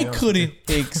I. I couldn't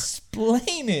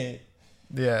explain it.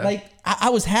 Yeah. Like, I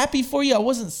was happy for you. I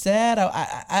wasn't sad.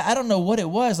 I don't know what it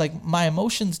was. Like, my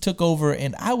emotions took over,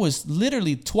 and I was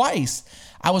literally twice.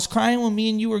 I was crying when me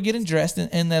and you were getting dressed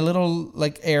in that little,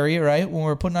 like, area, right? When we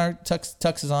were putting our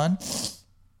tuxes on.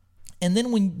 And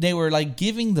then when they were, like,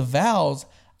 giving the vows,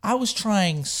 I was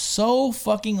trying so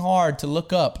fucking hard to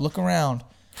look up, look around,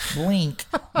 blink,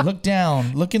 look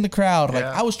down, look in the crowd. Like,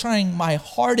 I was trying my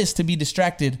hardest to be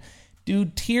distracted.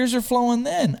 Dude, tears are flowing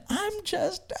then. I'm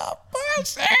just a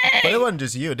pussy. But it wasn't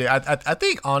just you, dude. I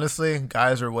think, honestly,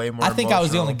 guys are way more I think emotional. I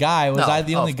was the only guy. Was I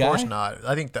the only guy? Of course not.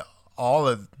 I think that all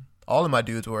of my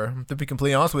dudes were, to be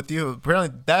completely honest with you. Apparently,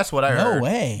 that's what I heard. No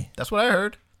way. That's what I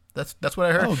heard. That's what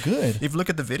I heard. Oh, good. If you look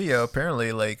at the video,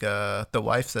 apparently, like, the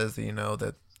wife says, you know,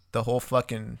 that the whole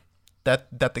fucking...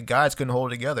 That the guys couldn't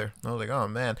hold it together. I was like, oh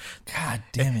man, God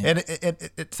damn it!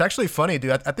 And it's actually funny, dude.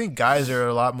 I think guys are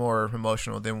a lot more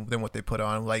emotional than what they put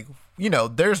on. Like, you know,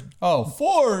 there's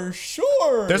for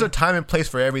sure. There's a time and place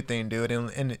for everything, dude.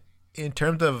 And in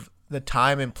terms of the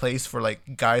time and place for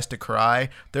like guys to cry,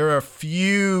 there are a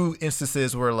few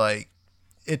instances where like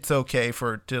it's okay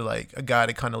to like a guy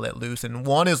to kind of let loose, and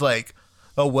one is like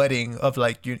a wedding of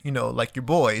like you know like your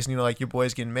boys, you know, like your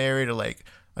boys getting married, or like.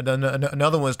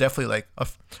 Another one's definitely like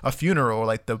a funeral, or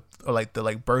like the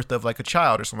birth of like a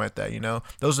child or something like that. You know,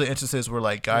 those are the instances where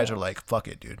like guys are like, "Fuck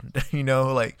it, dude." You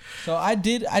know, like. So I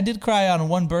did cry on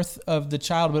one birth of the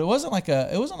child, but it wasn't like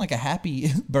a happy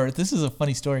birth. This is a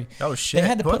funny story. Oh shit! They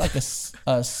had to put like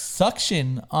a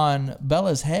suction on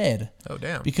Bella's head. Oh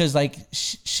damn! Because like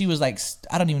she was like,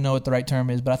 I don't even know what the right term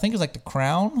is, but I think it's like the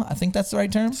crown. I think that's the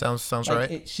right term. Sounds like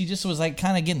right. She just was like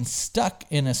kind of getting stuck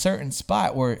in a certain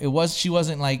spot where she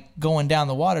wasn't like going down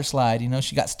the water slide, you know.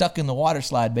 She got stuck in the water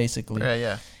slide basically.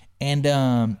 Yeah.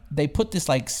 And they put this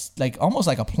like almost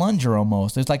like a plunger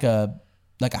almost. There's like a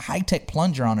high-tech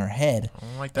plunger on her head. I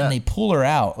don't like that. And they pull her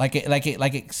out.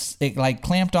 It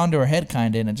clamped onto her head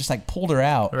kind of, and it just like pulled her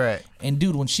out. Right. And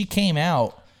dude, when she came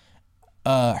out,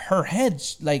 her head,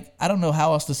 like, I don't know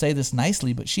how else to say this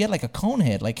nicely, but she had like a cone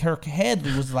head. Like her head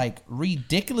was like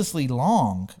ridiculously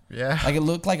long. Yeah. Like it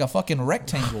looked like a fucking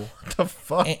rectangle. What the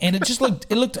fuck? And it just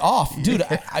looked off, dude.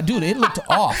 It looked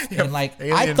off. And like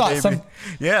I thought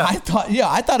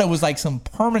I thought it was like some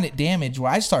permanent damage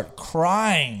where I started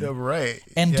crying. Right.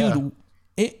 And dude,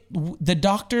 the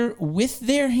doctor with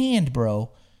their hand, bro,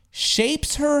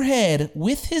 shapes her head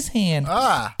with his hand,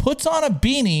 puts on a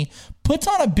beanie,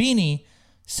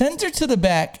 Sends her to the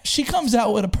back. She comes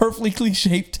out with a perfectly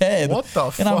shaped head. What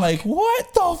the fuck? And I'm like,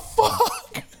 what the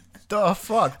fuck? The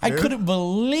fuck, dude? I couldn't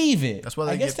believe it. That's why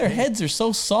they I guess get their paid. heads are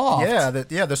so soft.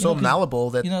 Yeah, they're so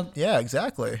malleable that. Yeah,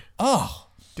 exactly. Oh,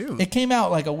 dude, it came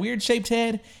out like a weird shaped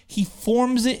head. He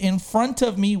forms it in front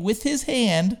of me with his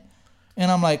hand, and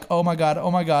I'm like, oh my god,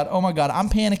 oh my god, oh my god. I'm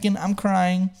panicking. I'm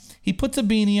crying. He puts a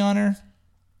beanie on her.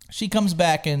 She comes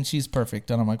back and she's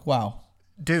perfect, and I'm like, wow.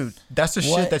 Dude, that's the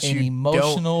What shit that an you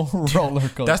emotional roller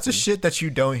coaster. That's the shit that you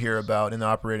don't hear about in the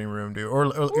operating room, dude, or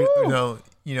in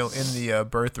the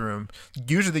birth room.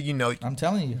 Usually, I'm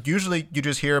telling you. Usually, you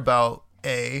just hear about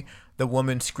A, the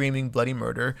woman screaming bloody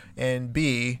murder, and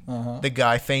B, the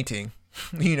guy fainting.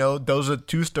 Those are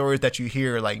two stories that you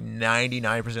hear like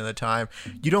 99% of the time.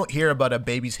 You don't hear about a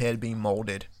baby's head being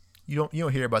molded. You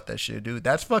don't hear about that shit, dude.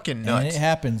 That's fucking nuts. And it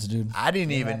happens, dude. I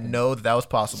didn't even know that was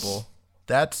possible.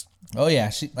 That's yeah.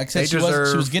 She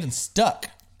was getting stuck.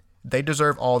 They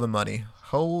deserve all the money.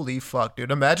 Holy fuck,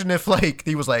 dude! Imagine if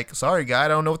he was like, "Sorry, guy, I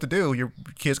don't know what to do. Your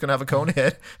kid's gonna have a cone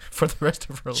head for the rest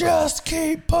of her life." Just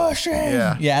keep pushing.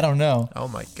 Yeah, I don't know. Oh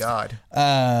my god.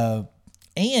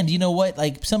 And you know what?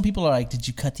 Like some people are like, "Did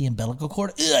you cut the umbilical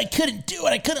cord?" Ugh, I couldn't do it.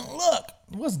 I couldn't look.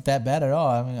 It wasn't that bad at all.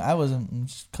 I mean, I wasn't.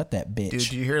 Just cut that bitch. Dude,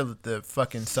 did you hear the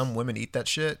fucking some women eat that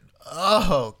shit?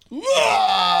 Oh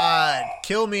god!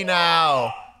 Kill me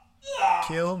now!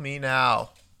 Kill me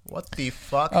now! What the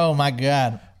fuck? Oh my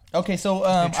god! Okay, so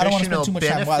I don't want to spend too much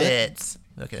time. Benefits.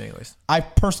 Okay, anyways, I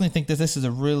personally think that this is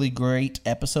a really great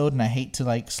episode, and I hate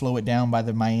to slow it down by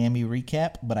the Miami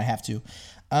recap, but I have to.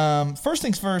 First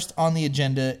things first on the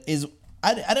agenda is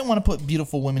I didn't want to put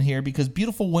beautiful women here because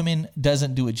beautiful women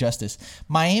doesn't do it justice.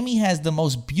 Miami has the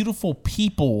most beautiful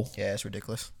people. Yeah, it's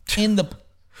ridiculous. In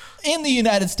the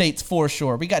United States, for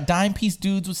sure. We got dime piece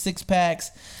dudes with 6-packs.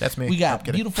 That's me. We got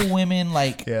beautiful women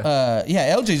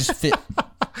LJ just fit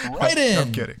right in.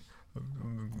 I'm kidding.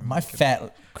 My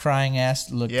fat crying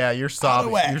ass look. Yeah, you're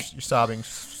sobbing. You're sobbing,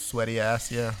 sweaty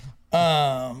ass. Yeah.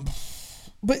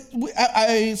 But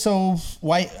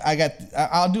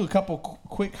I'll do a couple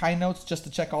quick high notes just to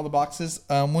check all the boxes.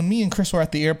 When me and Chris were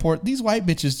at the airport, these white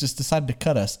bitches just decided to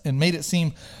cut us and made it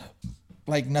seem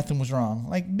like nothing was wrong.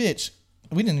 Like, bitch,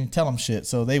 we didn't even tell them shit,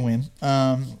 so they win.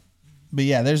 But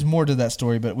yeah, there's more to that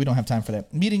story, but we don't have time for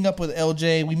that. Meeting up with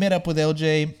LJ. We met up with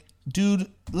LJ. Dude,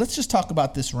 let's just talk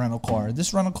about this rental car.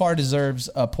 This rental car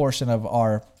deserves a portion of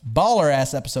our baller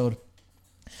ass episode.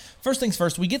 First things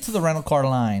first, we get to the rental car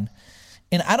line.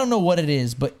 And I don't know what it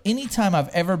is, but anytime I've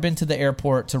ever been to the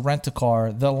airport to rent a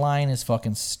car, the line is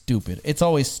fucking stupid. It's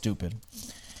always stupid.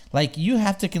 Like, you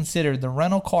have to consider the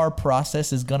rental car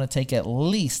process is going to take at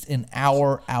least an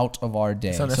hour out of our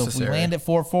day. So if we land at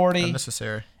 4:40,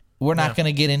 unnecessary. We're not going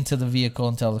to get into the vehicle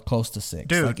until close to 6.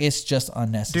 Dude, it's just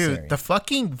unnecessary. Dude, the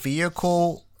fucking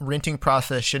vehicle renting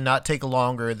process should not take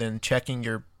longer than checking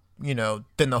your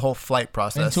than the whole flight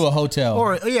process into a hotel,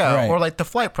 or the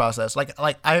flight process. Like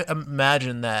I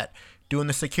imagine that doing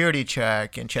the security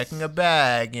check and checking a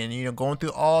bag and going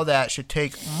through all that should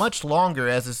take much longer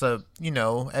as it's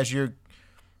as you're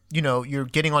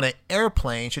getting on an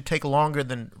airplane should take longer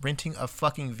than renting a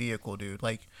fucking vehicle, dude.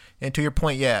 Like, and to your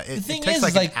point, yeah, it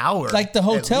takes an hour. Like the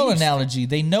hotel analogy,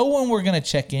 they know when we're gonna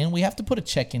check in. We have to put a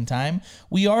check-in time.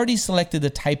 We already selected the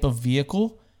type of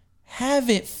vehicle. Have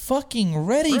it fucking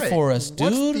ready for us,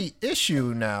 dude. What's the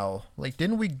issue now? Like,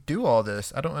 didn't we do all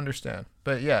this? I don't understand.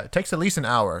 But yeah, it takes at least an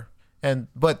hour.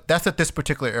 But that's at this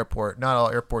particular airport. Not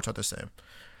all airports are the same.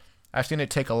 I've seen it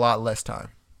take a lot less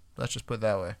time. Let's just put it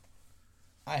that way.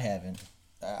 I haven't.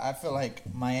 I feel like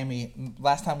Miami,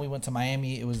 last time we went to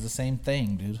Miami, it was the same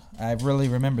thing, dude. I really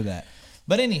remember that.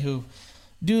 But anywho,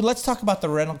 dude, let's talk about the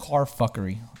rental car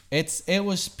fuckery. It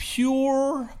was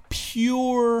pure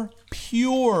fuckery.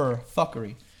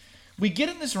 We get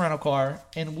in this rental car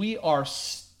and we are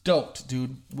stoked,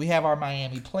 dude. We have our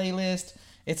Miami playlist.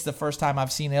 It's the first time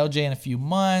I've seen LJ in a few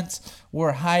months.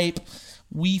 We're hype.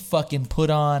 We fucking put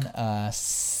on a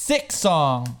sick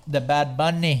song, the Bad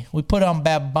Bunny. We put on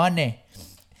Bad Bunny.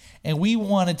 And we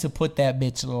wanted to put that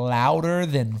bitch louder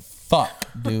than fuck,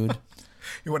 dude.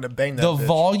 You want to bang that The bitch.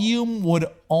 volume would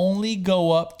only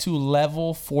go up to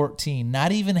level 14,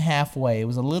 not even halfway. It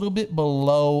was a little bit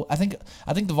below. I think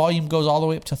the volume goes all the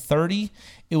way up to 30.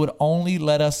 It would only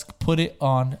let us put it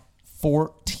on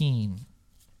 14.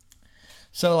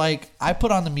 So, like, I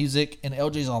put on the music, and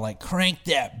LJ's all like, crank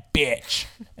that bitch.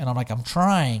 And I'm like, I'm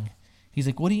trying. He's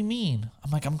like, what do you mean?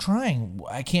 I'm like, I'm trying.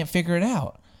 I can't figure it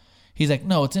out. He's like,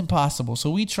 no, it's impossible. So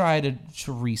we try to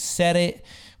reset it.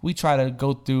 We try to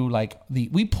go through, like,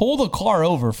 we pull the car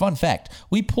over. Fun fact.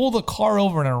 We pull the car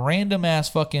over in a random ass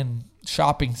fucking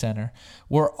shopping center.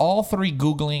 We're all three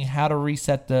Googling how to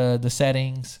reset the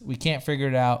settings. We can't figure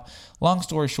it out. Long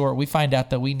story short, we find out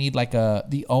that we need like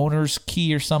the owner's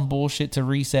key or some bullshit to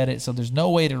reset it. So there's no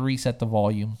way to reset the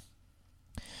volume.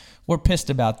 We're pissed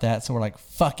about that. So we're like,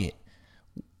 fuck it.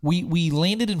 We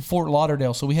landed in Fort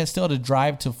Lauderdale, so we still had to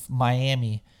drive to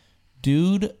Miami.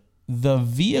 Dude, the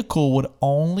vehicle would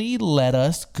only let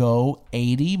us go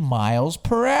 80 miles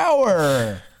per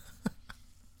hour.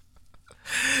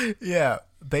 Yeah,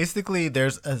 basically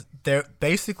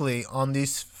basically on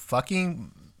these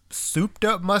fucking souped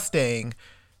up Mustang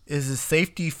is a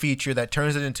safety feature that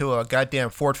turns it into a goddamn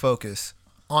Ford Focus.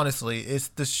 Honestly, it's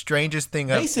the strangest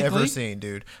thing I've ever seen,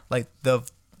 dude.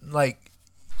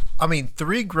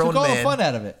 Three grown men took all the fun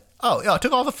out of it. Oh, yeah, it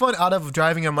took all the fun out of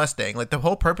driving a Mustang. Like, the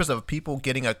whole purpose of people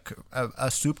getting a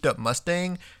souped-up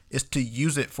Mustang is to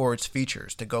use it for its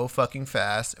features, to go fucking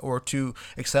fast or to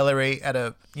accelerate at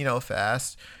a,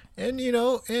 fast and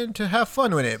to have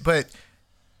fun with it. But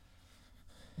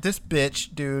this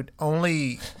bitch, dude,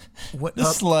 only went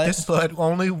This slut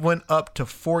only went up to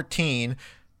 14,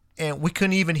 and we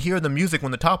couldn't even hear the music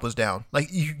when the top was down. Like,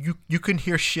 you couldn't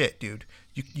hear shit, dude.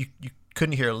 You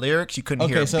couldn't hear lyrics. You couldn't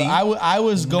hear a beat. Okay, so I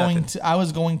was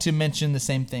going to mention the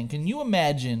same thing. Can you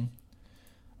imagine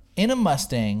in a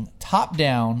Mustang, top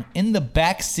down, in the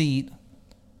back seat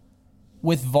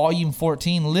with volume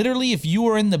 14? Literally, if you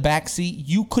were in the back seat,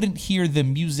 you couldn't hear the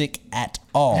music at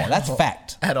all. That's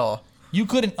fact. At all. You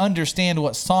couldn't understand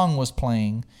what song was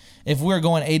playing if we were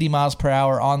going 80 miles per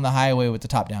hour on the highway with the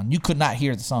top down. You could not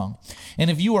hear the song. And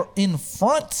if you were in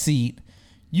front seat,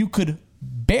 you could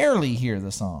barely hear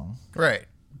the song. Right.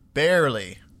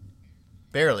 Barely.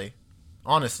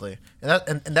 Honestly.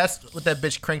 And that's what that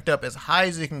bitch cranked up as high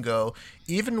as it can go.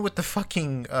 Even with the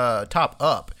fucking top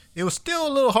up, it was still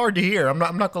a little hard to hear. I'm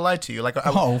not gonna lie to you. Like, I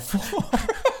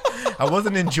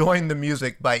wasn't enjoying the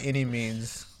music by any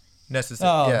means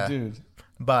necessary. Oh, yeah. dude.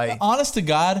 By honest to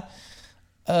God,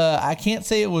 I can't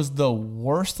say it was the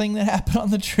worst thing that happened on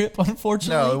the trip,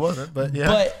 unfortunately. No, it wasn't. But yeah,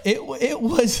 but it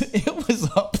was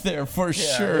up there for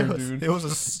sure, dude. It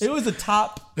was a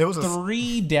top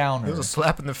 3 downer. It was a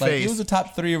slap in the face. It was a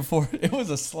top 3 or 4. It was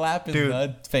a slap in dude,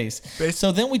 the face.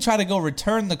 So then we tried to go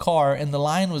return the car, and the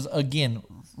line was again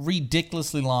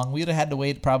ridiculously long. We'd have had to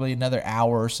wait probably another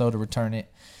hour or so to return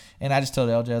it. And I just told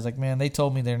LJ, I was like, man, they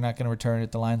told me they're not going to return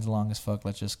it. The line's long as fuck.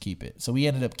 Let's just keep it. So we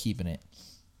ended up keeping it.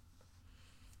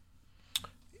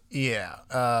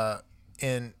 Yeah,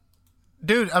 and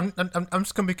dude, I'm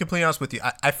just gonna be completely honest with you.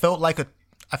 I felt like a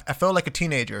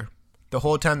teenager the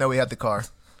whole time that we had the car.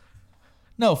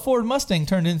 No, Ford Mustang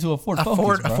turned into a Ford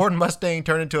Focus, a Ford Mustang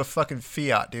turned into a fucking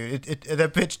Fiat, dude.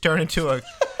 That bitch turned into a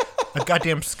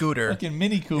goddamn scooter. Fucking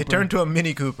Mini Cooper. It turned into a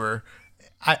Mini Cooper.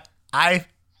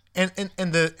 And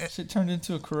the shit turned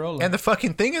into a Corolla. And the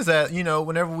fucking thing is that,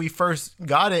 whenever we first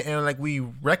got it and like we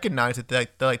recognized it,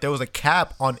 that like there was a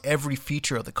cap on every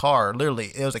feature of the car.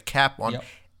 Literally, it was a cap on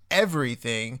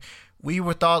everything. We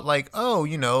were thought like, oh, we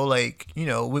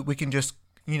can just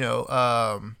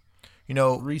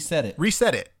reset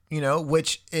it.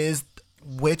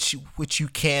 Which you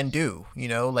can do,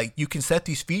 like you can set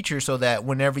these features so that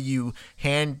whenever you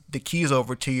hand the keys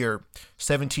over to your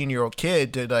 17-year-old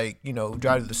kid to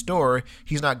drive to the store,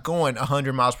 he's not going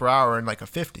 100 miles per hour in like a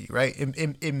 50, right?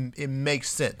 It makes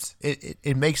sense.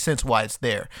 It makes sense why it's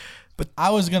there. But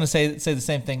I was going to say the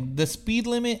same thing. The speed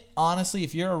limit, honestly,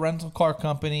 if you're a rental car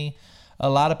company, a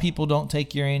lot of people don't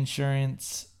take your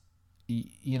insurance.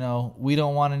 We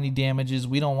don't want any damages.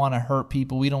 We don't want to hurt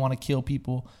people. We don't want to kill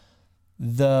people.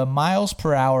 The miles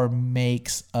per hour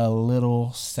makes a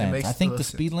little sense. I think the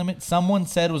speed limit, someone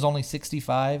said, was only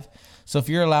 65. So if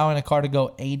you're allowing a car to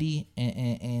go 80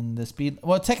 and the speed,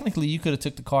 well, technically you could have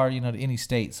took the car, to any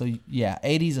state. So yeah,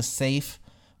 80 is a safe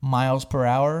miles per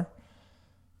hour.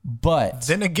 But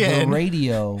then again, the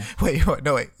radio. Wait.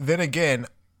 Then again,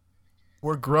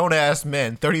 we're grown ass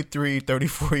men, 33,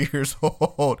 34 years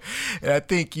old, and I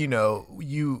think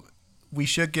we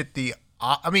should get the.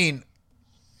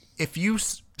 If you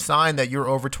sign that you're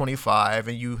over 25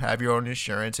 and you have your own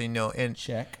insurance and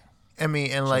check.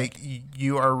 Like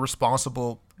you are a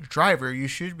responsible driver, you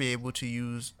should be able to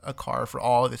use a car for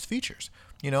all of its features.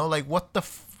 Like what the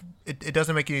it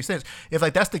doesn't make any sense. If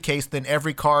like that's the case, then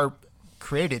every car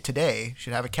created today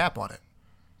should have a cap on it.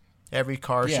 Every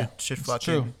car should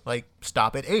fucking like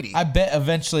stop at 80. I bet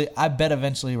eventually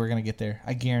we're going to get there.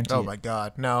 I guarantee it. Oh my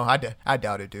God. No, I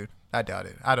doubt it, dude. I doubt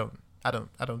it. I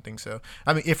don't think so.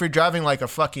 If you're driving like a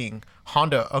fucking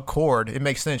Honda Accord, it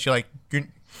makes sense. You're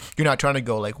not trying to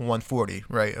go like 140,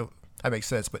 right? That makes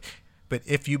sense. But But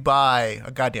if you buy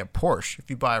a goddamn Porsche, if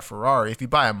you buy a Ferrari, if you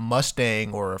buy a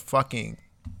Mustang or a fucking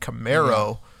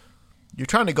Camaro, you're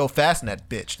trying to go fast in that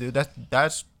bitch, dude.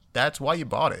 That's why you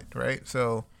bought it, right?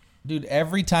 So, dude,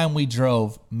 every time we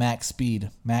drove, max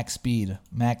speed, max speed,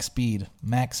 max speed,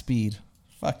 max speed.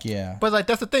 Fuck yeah. But like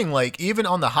that's the thing, like even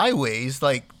on the highways,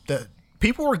 like the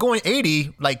people were going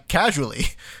 80 like casually.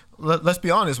 Let's be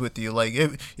honest with you, like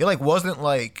it like wasn't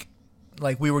like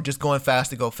we were just going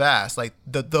fast to go fast. Like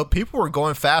the people were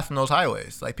going fast on those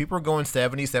highways. Like people were going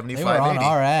 70, 75, they were on 80.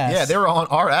 our ass. Yeah, they were on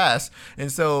our ass.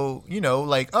 And so,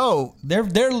 like, oh, they're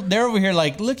over here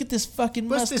like, look at this fucking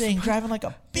Mustang driving like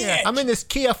a bitch. Yeah, I'm in this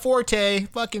Kia Forte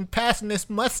fucking passing this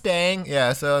Mustang.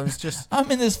 Yeah, so it's just I'm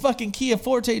in this fucking Kia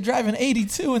Forte driving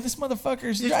 82 and this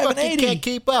motherfucker's driving 80. Can't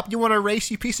keep up. You want to race,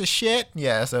 you piece of shit?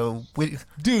 Yeah, so we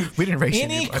didn't race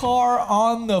any car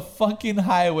on the fucking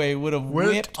highway would have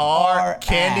whipped our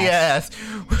candy ass.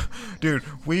 Dude,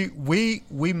 we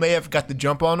may have got the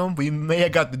jump on them. We may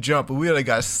have got the jump, but we would have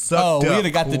got sucked up. Oh, we would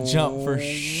have got the jump for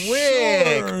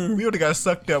sure. We would have got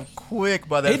sucked up quick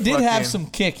by that. It did have some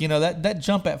kick, that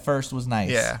jump at first was nice.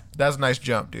 Yeah, that's a nice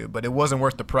jump, dude, but it wasn't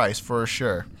worth the price for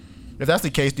sure. If that's the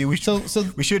case, dude, we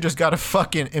should just got a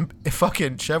fucking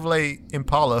Chevrolet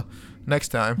Impala next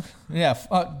time. Yeah,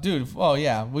 dude. Oh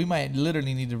yeah, we might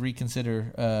literally need to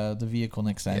reconsider the vehicle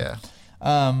next time.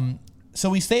 Yeah. So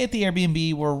we stay at the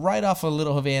Airbnb. We're right off of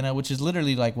Little Havana, which is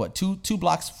literally like what two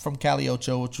blocks from Cali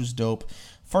Ocho, which was dope.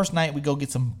 First night we go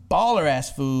get some baller ass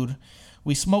food.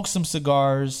 We smoke some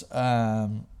cigars.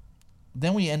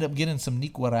 Then we end up getting some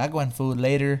Nicaraguan food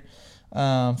later.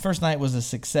 First night was a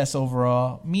success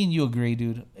overall. Me and you agree,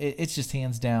 dude. It's just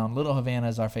hands down. Little Havana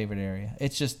is our favorite area.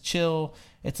 It's just chill.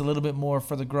 It's a little bit more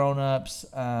for the grown-ups.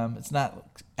 It's not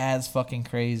as fucking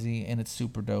crazy, and it's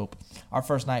super dope. Our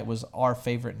first night was our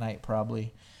favorite night,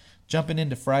 probably. Jumping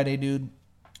into Friday, dude,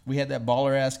 we had that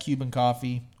baller-ass Cuban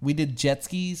coffee. We did jet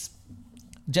skis.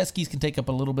 Jet skis can take up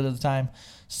a little bit of the time.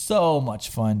 So much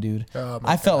fun, dude.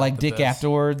 I felt like dick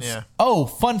afterwards. Yeah. Oh,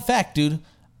 fun fact, dude.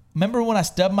 Remember when I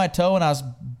stubbed my toe and I was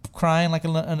crying like a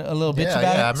little bitch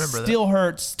about it? I remember Still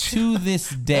hurts to this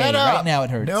day. Right now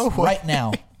it hurts. No way. Right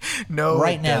now. No,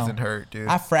 right it now. doesn't hurt, dude.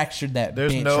 I fractured that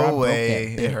There's bitch. no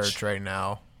way it hurts right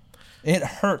now. It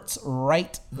hurts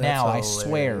right now, I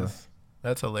swear.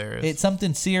 That's hilarious.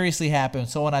 Something seriously happened.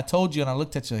 So when I told you and I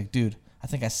looked at you like, dude, I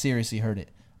think I seriously hurt it.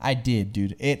 I did,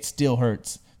 dude. It still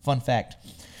hurts. Fun fact.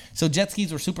 So jet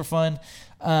skis were super fun.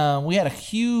 We had a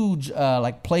huge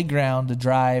playground to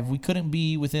drive. We couldn't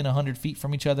be within 100 feet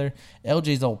from each other.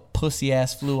 LJ's old pussy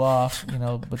ass flew off,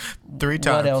 but 3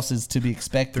 times. What else is to be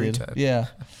expected? 3 times. Yeah.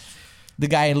 The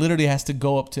guy literally has to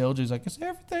go up to LJ's like, is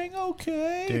everything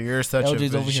okay? Dude, you're such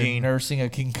LJ's a over here vagine. nursing a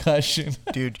concussion.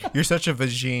 Dude, you're such a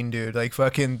vagine, dude. Like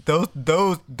fucking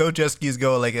those jet skis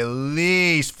go like at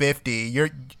least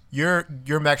 50.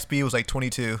 Your max speed was like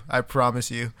 22. I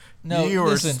promise you. No, you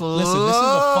listen. This is a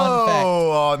fun fact.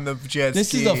 On the jet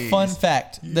skis. This is a fun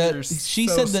fact. She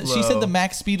said the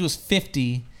max speed was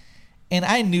 50, and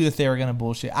I knew that they were gonna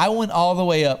bullshit. I went all the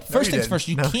way up. First things first,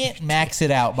 you can't max it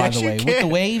out. By the way, with the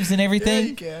waves and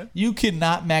everything, you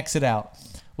cannot max it out.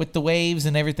 With the waves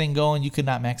and everything going, you could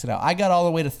not max it out. I got all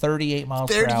the way to 38 miles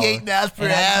per hour. 38 miles per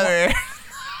hour.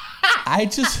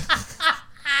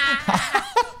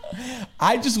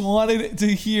 I just wanted to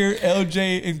hear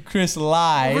LJ and Chris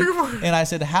live, and I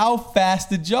said, "How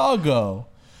fast did y'all go?"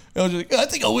 LJ like, I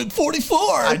think I went 44.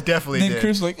 I definitely did. Then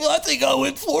Chris like, I think I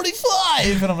went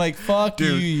 45, and I'm like, "Fuck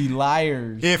dude, you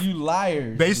liars! You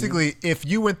liars!" Basically, if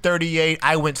you went 38,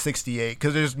 I went 68,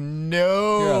 because there's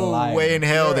no way in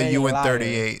hell that you went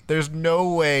 38. There's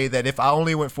no way that if I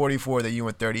only went 44 that you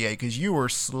went 38, because you were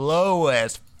slow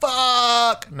as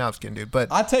fuck. No, I'm just kidding, dude. But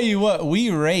I'll tell you what,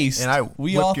 we raced, and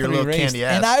we all your three little raced, candy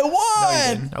ass. and I won. No,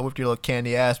 you didn't. I whipped your little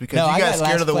candy ass because you got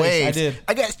scared of the waves. I did.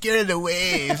 I got scared of the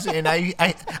waves, and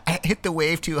I hit the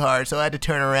wave too hard, so I had to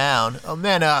turn around. Oh,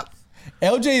 man up.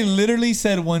 LJ literally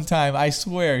said one time, I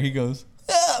swear, he goes,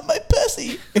 my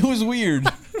pussy. It was weird.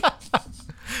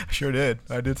 Sure did.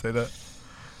 I did say that.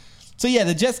 So yeah,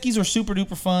 the jet skis were super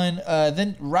duper fun.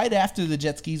 Then right after the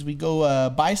jet skis, we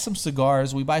go buy some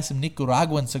cigars. We buy some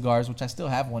Nicaraguan cigars, which I still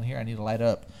have one here. I need to light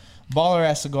up. Baller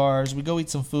ass cigars. We go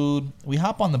eat some food. We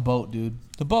hop on the boat, dude.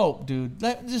 The boat, dude.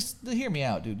 Just hear me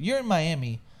out, dude. You're in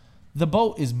Miami. The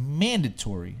boat is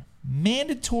mandatory.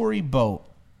 Mandatory boat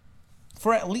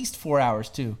for at least 4 hours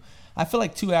too. I feel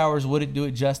like 2 hours wouldn't do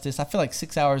it justice. I feel like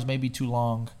 6 hours may be too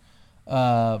long.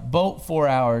 Boat 4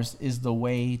 hours is the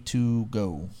way to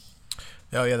go.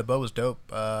 Oh yeah, the boat was dope.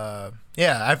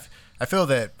 Yeah, I feel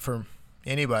that for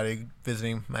anybody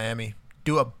visiting Miami,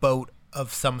 do a boat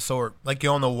of some sort. Like,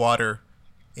 go on the water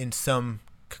in some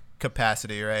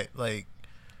capacity, right? Like,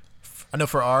 I know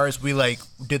for ours, we like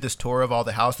did this tour of all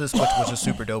the houses, which was just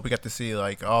super dope. We got to see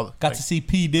like all to see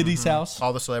P. Diddy's house.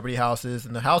 all the celebrity houses,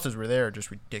 and the houses were there are just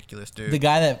ridiculous, dude. The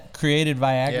guy that created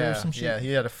Viagra or some shit. Yeah,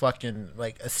 he had a fucking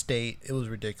like estate. It was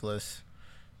ridiculous.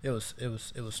 It was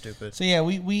stupid. So yeah,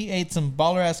 we ate some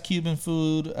baller ass Cuban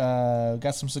food.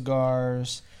 Got some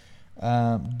cigars.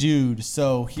 Dude,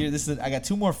 so here I got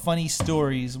two more funny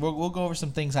stories. We'll go over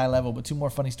some things high level, but two more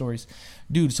funny stories.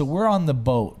 Dude, so we're on the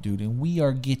boat, dude, and we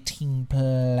are getting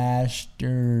plastered.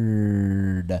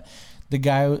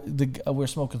 We're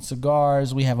smoking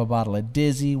cigars. We have a bottle of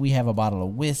Dizzy. We have a bottle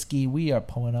of whiskey. We are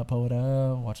pulling up.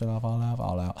 Watch it off,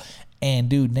 all out. And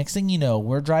dude, next thing you know,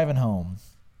 we're driving home,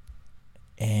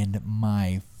 and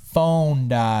my phone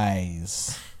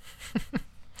dies.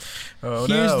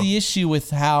 Here's the issue with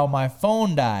how my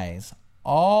phone dies.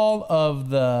 All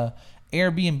of the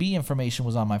Airbnb information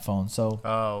was on my phone. So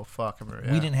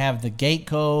we didn't have the gate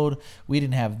code. We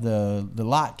didn't have the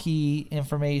lock key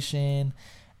information.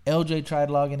 LJ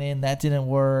tried logging in. That didn't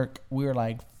work. We were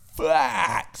like,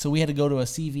 fuck. So we had to go to a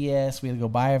CVS. We had to go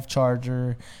buy a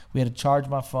charger. We had to charge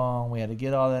my phone. We had to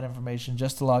get all that information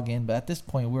just to log in. But at this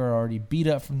point, we were already beat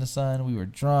up from the sun. We were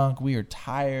drunk. We were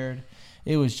tired.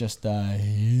 It was just a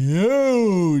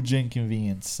huge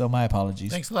inconvenience. So my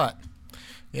apologies. Thanks a lot.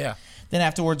 Yeah. Then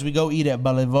afterwards, we go eat at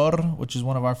Bolivar, which is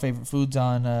one of our favorite foods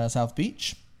on South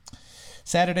Beach.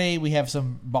 Saturday, we have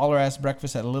some baller-ass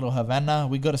breakfast at Little Havana.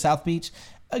 We go to South Beach.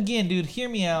 Again, dude, hear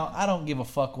me out. I don't give a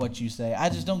fuck what you say. I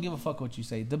just don't give a fuck what you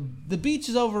say. The beach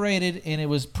is overrated, and it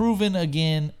was proven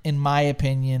again, in my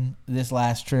opinion, this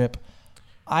last trip.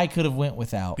 I could have went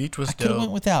without. Beach was dope. I could have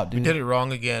went without, dude. We did it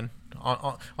wrong again.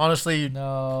 Honestly,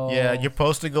 no. Yeah, you're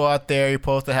supposed to go out there. You're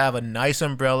supposed to have a nice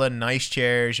umbrella, nice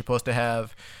chairs. You're supposed to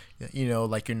have,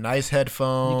 like your nice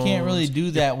headphones. You can't really do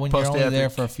that when you're only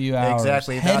there for a few hours.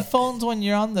 Exactly. Headphones when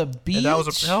you're on the beach? And that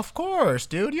was of course,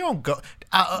 dude. You don't go.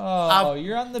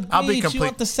 You're on the beach. You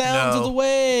want the sounds of the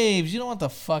waves. You don't want the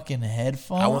fucking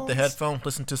headphones. I want the headphones.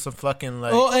 Listen to some fucking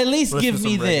like. Well, at least give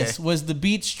me this. Was the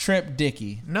beach trip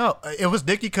dicky? No, it was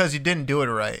dicky because you didn't do it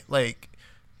right. Like,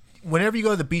 whenever you go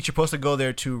to the beach, you're supposed to go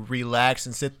there to relax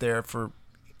and sit there for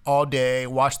all day,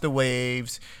 watch the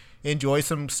waves, enjoy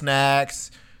some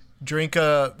snacks, drink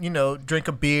a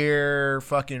beer,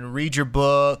 fucking read your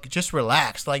book, just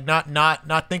relax. Like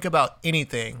not think about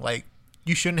anything. Like,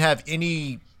 you shouldn't have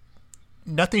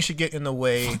nothing should get in the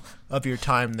way of your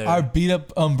time there. Our beat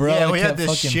up umbrella. Yeah, we had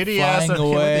this shitty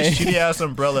ass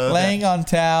umbrella. Laying on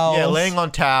towels. Yeah, laying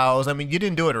on towels. I mean, you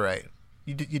didn't do it right.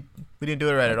 We didn't do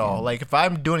it right at all. Like, if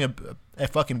I'm doing a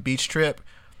fucking beach trip,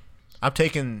 I'm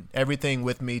taking everything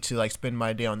with me to like spend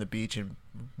my day on the beach and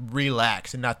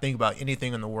relax and not think about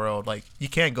anything in the world. Like, you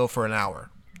can't go for an hour.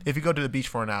 If you go to the beach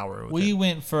for an hour, we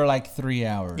went for like 3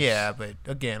 hours. Yeah, but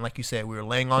again, like you said, we were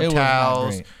laying on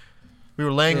towels. We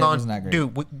were laying on.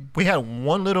 Dude, we had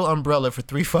one little umbrella for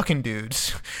 3 fucking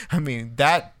dudes. I mean,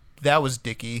 that was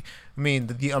dicky. I mean,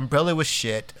 the umbrella was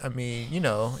shit. I mean,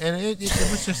 and it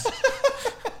was just.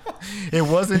 It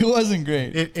wasn't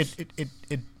great.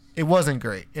 It wasn't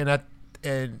great.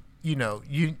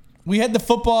 We had the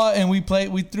football and we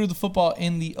threw the football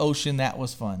in the ocean. That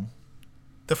was fun.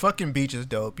 The fucking beach is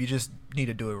dope. You just need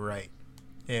to do it right.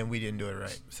 And we didn't do it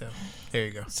right. So there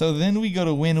you go. So then we go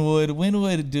to Wynwood.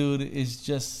 Wynwood, dude, is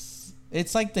just,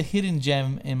 it's like the hidden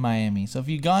gem in Miami. So if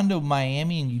you've gone to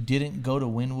Miami and you didn't go to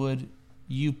Wynwood,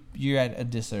 you're at a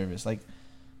disservice. Like,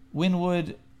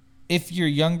 Wynwood, if you're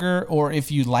younger or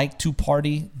if you like to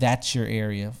party, that's your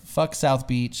area. Fuck South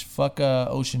Beach. Fuck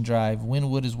Ocean Drive.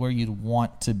 Wynwood is where you'd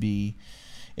want to be.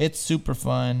 It's super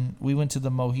fun. We went to the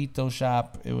mojito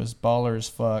shop. It was baller as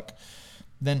fuck.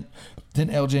 Then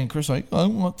LJ and Chris are like, I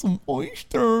want some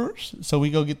oysters. So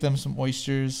we go get them some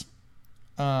oysters.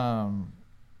 It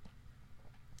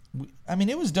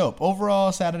was dope.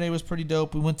 Overall, Saturday was pretty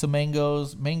dope. We went to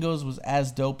Mango's. Mango's was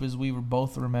as dope as we were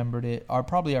both remembered it.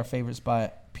 Probably our favorite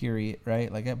spot, period,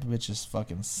 right? Like, that bitch is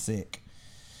fucking sick.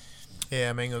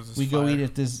 Yeah, Mango's is We fire. go eat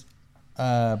at this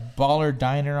baller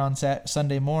diner on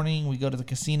Sunday morning. We go to the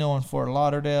casino in Fort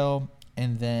Lauderdale.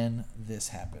 And then this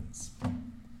happens.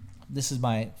 This is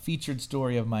my featured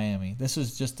story of Miami. This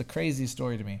was just the craziest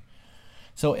story to me.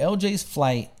 So LJ's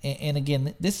flight, and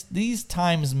again, these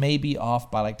times may be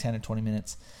off by like 10 or 20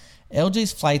 minutes.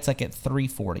 LJ's flight's like at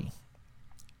 3:40.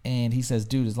 And he says,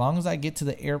 dude, as long as I get to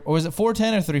the airport, or is it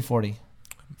 4:10 or 3:40?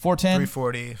 4:10?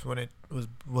 3:40 when it was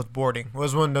boarding. It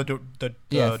was when the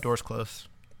doors closed.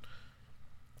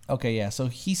 Okay, yeah. So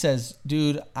he says,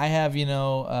 dude, I have,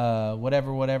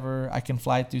 whatever. I can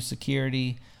fly through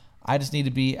security. I just need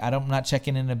to be, I'm not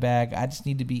checking in a bag. I just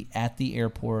need to be at the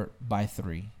airport by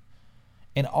 3.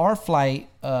 And our flight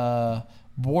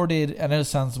boarded, I know it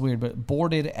sounds weird, but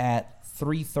boarded at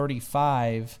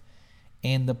 3:35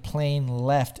 and the plane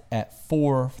left at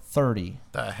 4:30.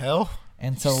 The hell?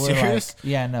 And so we're serious? like,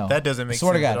 yeah, no. That doesn't make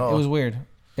swear sense to God, at all. it was weird.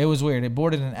 It was weird. It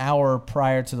boarded an hour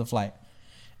prior to the flight.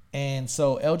 And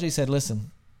so LJ said, listen,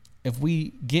 if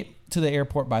we get to the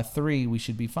airport by 3, we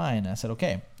should be fine. I said,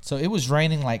 okay. So it was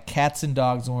raining like cats and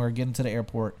dogs when we were getting to the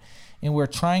airport. And we're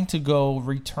trying to go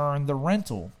return the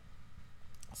rental.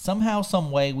 Somehow, some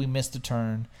way, we missed a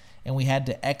turn. And we had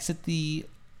to exit the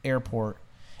airport.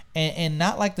 And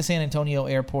not like the San Antonio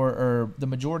airport or the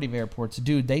majority of airports.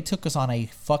 Dude, they took us on a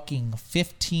fucking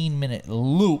 15-minute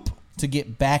loop to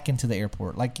get back into the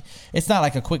airport. Like, it's not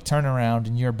like a quick turnaround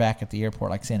and you're back at the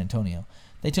airport like San Antonio.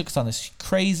 They took us on this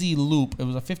crazy loop. It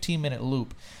was a 15-minute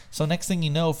loop. So next thing you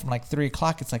know, from like 3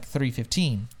 o'clock, it's like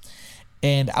 3:15.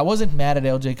 And I wasn't mad at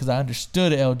LJ because I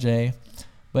understood LJ.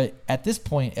 But at this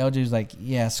point, LJ was like,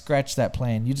 yeah, scratch that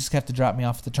plan. You just have to drop me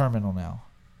off at the terminal now.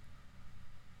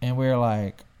 And we're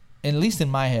like, at least in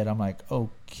my head, I'm like,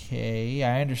 okay,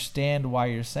 I understand why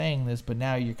you're saying this, but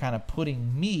now you're kind of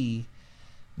putting me,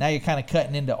 now you're kind of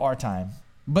cutting into our time.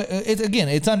 But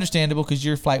it's understandable because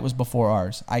your flight was before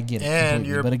ours. I get it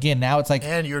completely. But again, now it's like,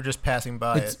 and you're just passing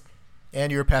by it,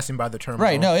 and you're passing by the terminal.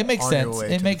 Right? No, it makes sense.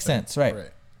 It makes sense, right?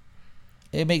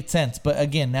 It makes sense. But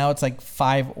again, now it's like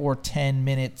 5 or 10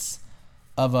 minutes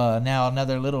of now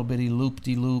another little bitty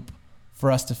loop-de-loop for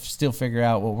us to still figure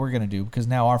out what we're gonna do because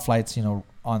now our flight's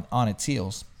on its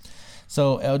heels.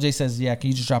 So LJ says, yeah, can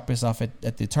you just drop us off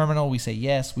at the terminal? We say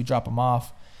yes. We drop them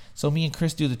off. So me and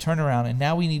Chris do the turnaround, and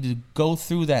now we need to go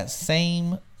through that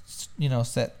same,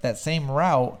 that same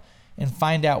route and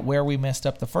find out where we messed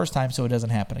up the first time so it doesn't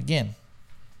happen again.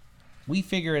 We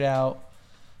figure it out.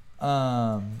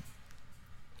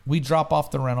 We drop off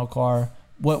the rental car.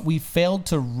 What we failed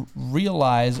to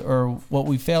realize, or what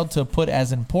we failed to put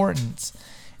as importance,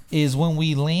 is when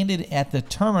we landed at the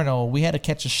terminal, we had to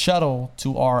catch a shuttle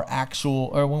to our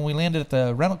when we landed at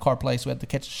the rental car place, we had to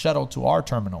catch a shuttle to our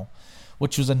terminal,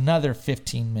 which was another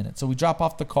 15 minutes. So we drop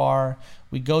off the car,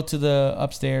 we go to the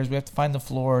upstairs, we have to find the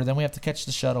floor, then we have to catch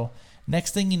the shuttle.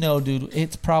 Next thing you know, dude,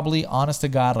 it's probably, honest to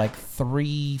God, like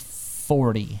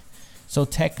 3:40. So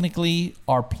technically,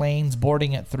 our plane's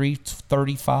boarding at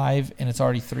 3:35, and it's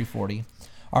already 3:40.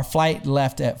 Our flight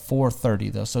left at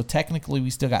 4:30, though. So technically, we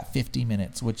still got 50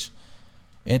 minutes, which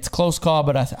it's close call,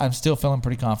 but I'm still feeling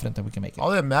pretty confident that we can make it.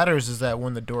 All that matters is that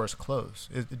when the doors close.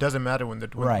 It doesn't matter when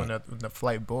the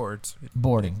flight boards.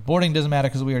 Boarding doesn't matter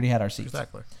because we already had our seats.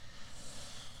 Exactly.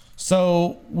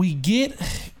 So we get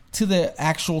to the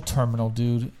actual terminal,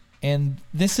 dude, and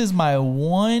this is my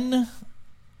one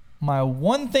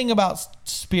thing about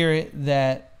Spirit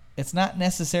that it's not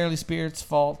necessarily Spirit's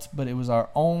fault, but it was our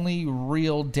only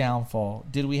real downfall.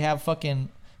 Did we have fucking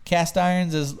cast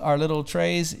irons as our little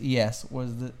trays? Yes.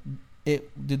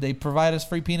 Did they provide us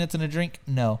free peanuts and a drink?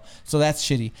 No. So that's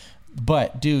shitty.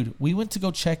 But dude, we went to go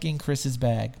check in Chris's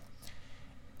bag,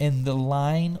 and the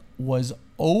line was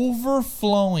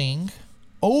overflowing.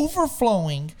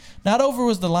 Not over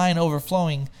was the line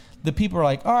overflowing. The people are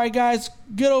like, all right, guys,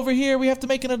 get over here. We have to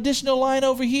make an additional line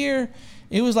over here.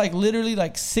 It was like literally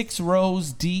like 6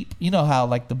 rows deep. You know how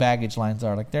like the baggage lines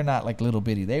are. Like they're not like little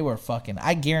bitty. They were fucking,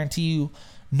 I guarantee you,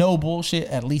 no bullshit,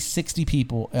 at least 60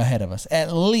 people ahead of us.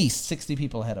 At least 60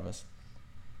 people ahead of us.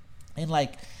 And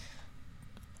like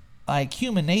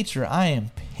human nature, I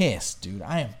am pissed, dude.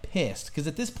 I am pissed. Because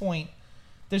at this point,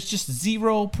 there's just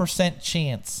 0%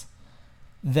 chance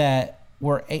that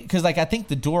because like I think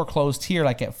the door closed here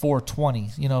like at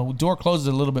 4:20. Door closes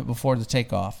a little bit before the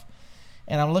takeoff.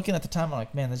 And I'm looking at the time, I'm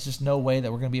like, man, there's just no way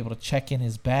that we're going to be able to check in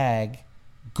his bag,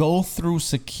 go through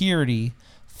security,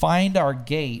 find our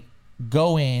gate,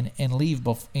 go in, and leave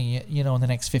in the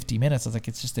next 50 minutes. I was like,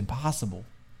 it's just impossible.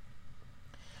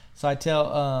 So I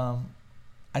tell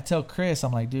Chris,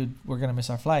 I'm like, dude, we're going to miss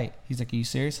our flight. He's like, are you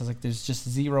serious? I was like, there's just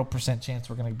 0% chance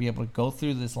we're going to be able to go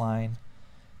through this line,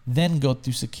 then go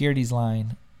through security's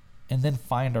line, and then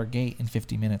find our gate in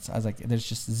 50 minutes. I was like, there's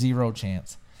just 0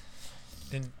 chance.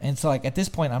 And so like at this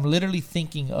point, I'm literally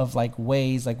thinking of like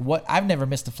ways, like what I've never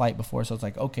missed a flight before. So it's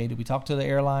like, okay, do we talk to the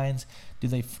airlines? Do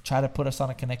they try to put us on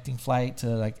a connecting flight to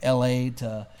like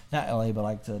not LA, but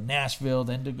like to Nashville,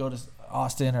 then to go to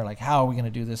Austin, or like, how are we going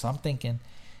to do this? So I'm thinking,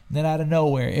 and then out of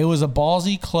nowhere, it was a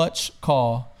ballsy clutch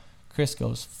call. Chris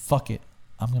goes, fuck it.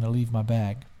 I'm going to leave my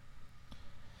bag.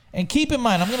 And keep in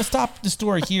mind, I'm going to stop the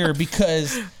story here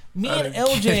because me and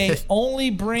LJ only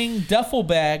bring duffel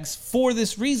bags for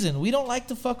this reason. We don't like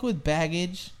to fuck with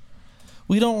baggage.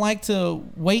 we don't like to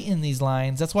wait in these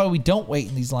lines. That's why we don't wait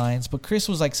in these lines. But Chris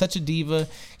was like such a diva.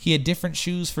 He had different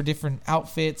shoes for different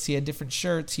outfits. He had different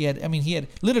shirts. He had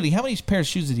literally, how many pairs of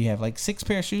shoes did he have? Like 6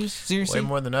 pair of shoes? Seriously? Way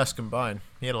more than us combined.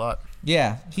 He had a lot.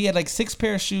 Yeah. He had like 6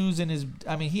 pair of shoes in his,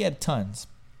 he had tons.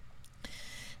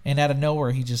 And out of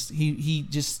nowhere, he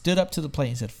just stood up to the plate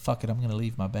and said, "Fuck it, I'm going to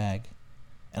leave my bag."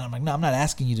 And I'm like, "No, I'm not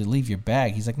asking you to leave your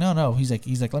bag." He's like, No. He's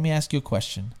like, "Let me ask you a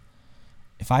question.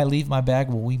 If I leave my bag,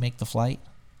 will we make the flight?"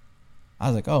 I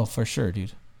was like, "Oh, for sure,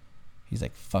 dude." He's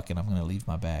like, "Fuck it, I'm going to leave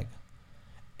my bag."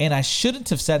 And I shouldn't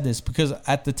have said this because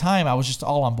at the time I was just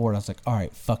all on board. I was like, "All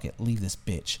right, fuck it, leave this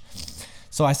bitch."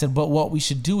 So I said, "But what we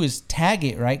should do is tag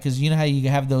it, right? Because you know how you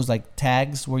have those like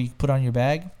tags where you put on your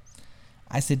bag?"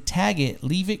 I said, "Tag it,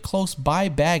 leave it close by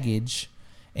baggage,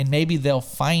 and maybe they'll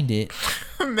find it."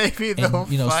 Maybe they'll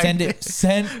send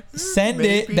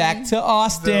it back to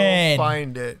Austin. They'll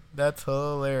find it. That's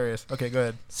hilarious. Okay, go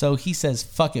ahead. So he says,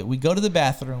 "Fuck it." We go to the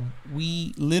bathroom.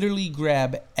 We literally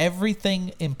grab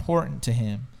everything important to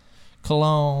him.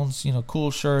 Colognes,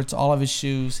 cool shirts, all of his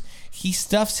shoes. He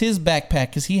stuffs his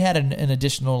backpack because he had an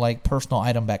additional like personal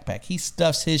item backpack. He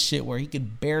stuffs his shit where he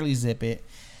could barely zip it.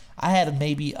 I had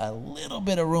maybe a little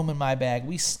bit of room in my bag.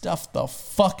 We stuffed the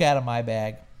fuck out of my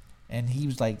bag. And he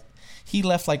was like, he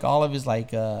left like all of his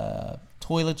like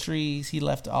toiletries. He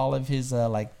left all of his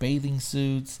like bathing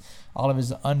suits, all of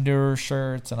his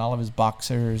undershirts and all of his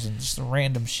boxers and just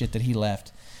random shit that he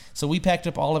left. So we packed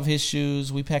up all of his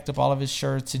shoes. We packed up all of his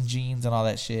shirts and jeans and all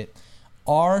that shit.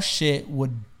 Our shit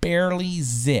would barely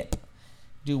zip.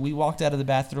 Dude, we walked out of the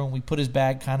bathroom. We put his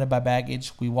bag kind of by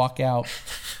baggage. We walk out.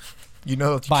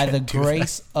 By the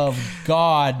grace of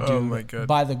God, dude. Oh my God.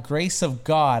 By the grace of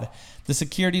God. The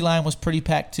security line was pretty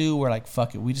packed too. We're like,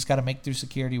 fuck it. We just got to make through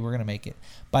security. We're going to make it.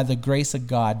 By the grace of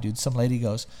God, dude. Some lady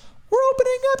goes, "We're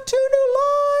opening up 2 new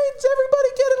lines. Everybody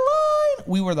get in line."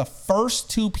 We were the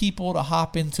first 2 people to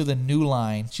hop into the new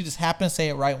line. She just happened to say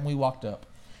it right when we walked up.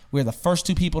 We were the first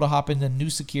 2 people to hop in the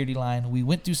new security line. We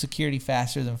went through security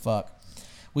faster than fuck.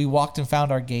 We walked and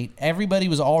found our gate. Everybody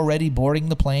was already boarding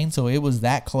the plane, so it was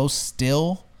that close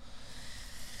still.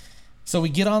 So we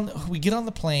get on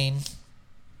the plane,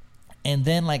 and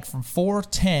then like from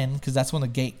 4:10, because that's when the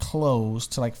gate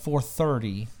closed, to like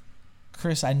 4:30,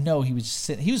 Chris, I know he was just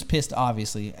sitting. He was pissed,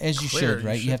 obviously, as you should,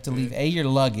 right? You have to leave your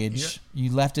luggage. Yeah.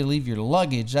 You have to leave your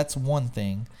luggage. That's one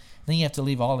thing. Then you have to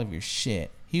leave all of your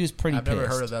shit. He was pretty pissed. I've never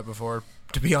heard of that before,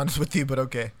 to be honest with you, but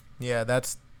okay. Yeah,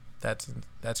 that's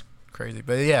crazy.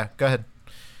 But yeah, go ahead.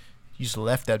 You just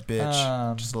left that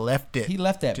bitch. Just left it. He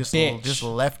left that bitch. Just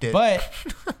left it. But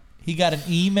he got an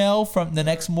email from the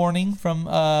next morning from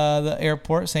the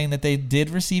airport saying that they did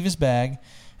receive his bag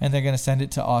and they're going to send it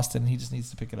to Austin. He just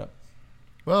needs to pick it up.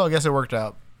 Well, I guess it worked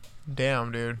out.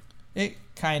 Damn, dude. It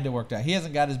kind of worked out. He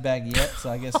hasn't got his bag yet, so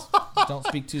I guess don't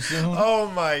speak too soon. Oh,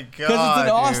 my God. Because it's in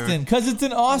Austin. Because it's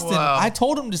in Austin. Wow. I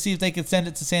told him to see if they could send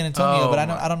it to San Antonio, but I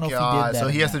don't know if he did that. So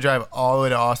he has to drive all the way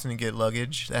to Austin to get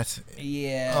luggage?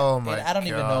 Yeah. Oh, my God. I don't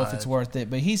even know if it's worth it.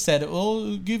 But he said,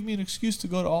 "Well, give me an excuse to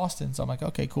go to Austin." So I'm like,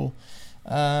 okay, cool.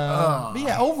 But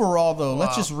yeah, overall, though,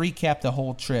 let's just recap the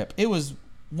whole trip. It was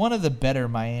one of the better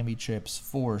Miami trips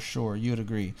for sure. You would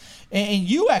agree. And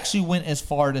you actually went as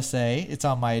far to say, it's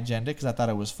on my agenda because I thought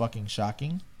it was fucking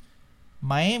shocking,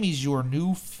 Miami's your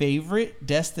new favorite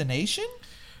destination?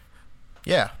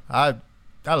 Yeah, I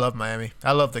love Miami.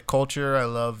 I love the culture. I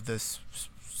love this.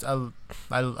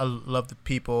 I love the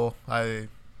people. I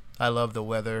love the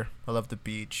weather. I love the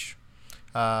beach.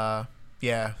 I'm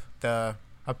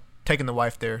taking the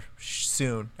wife there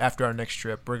soon after our next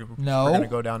trip. We're gonna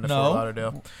go down to Fort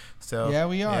Lauderdale. So yeah,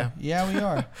 we are. Yeah, we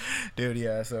are, dude.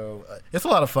 Yeah, so it's a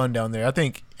lot of fun down there. I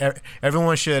think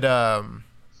everyone should.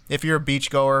 If you're a beach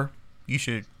goer, you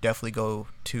should definitely go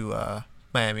to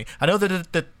Miami. I know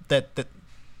that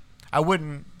I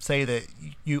wouldn't say that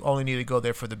you only need to go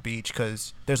there for the beach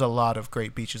because there's a lot of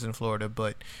great beaches in Florida.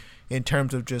 But in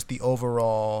terms of just the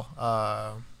overall,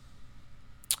 I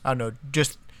don't know,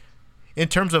 just in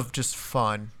terms of just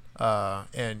fun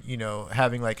and,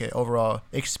 having like an overall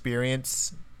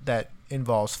experience that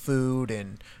involves food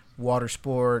and water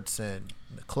sports and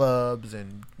clubs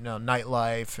and,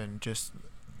 nightlife and just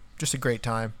a great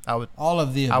time. All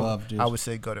of the above, dude. I would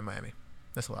say go to Miami.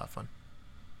 That's a lot of fun.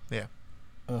 Yeah.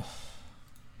 Ugh.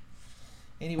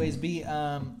 Anyways, B.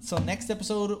 So next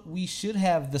episode we should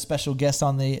have the special guest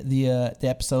on the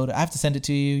episode. I have to send it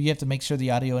to you. You have to make sure the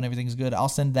audio and everything's good. I'll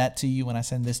send that to you when I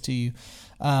send this to you.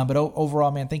 But overall,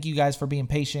 man, thank you guys for being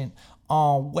patient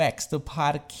on Wex the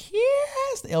podcast.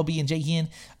 LB and J-Hen.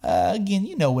 Again,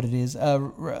 you know what it is.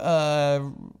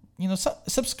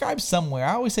 subscribe somewhere.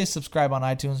 I always say subscribe on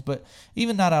iTunes, but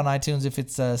even not on iTunes, if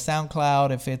it's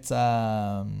SoundCloud, if it's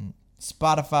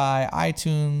Spotify,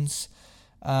 iTunes,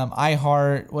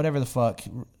 iHeart, whatever the fuck,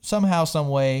 somehow, some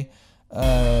way,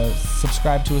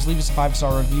 subscribe to us. Leave us a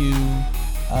 5-star review.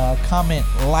 Comment,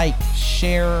 like,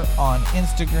 share on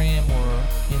Instagram, or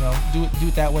do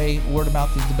it that way. Word of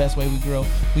mouth is the best way we grow.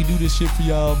 We do this shit for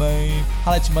y'all, man.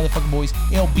 Holla at you motherfucking boys.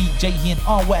 LBJ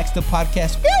on Wax the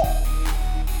podcast. Woo!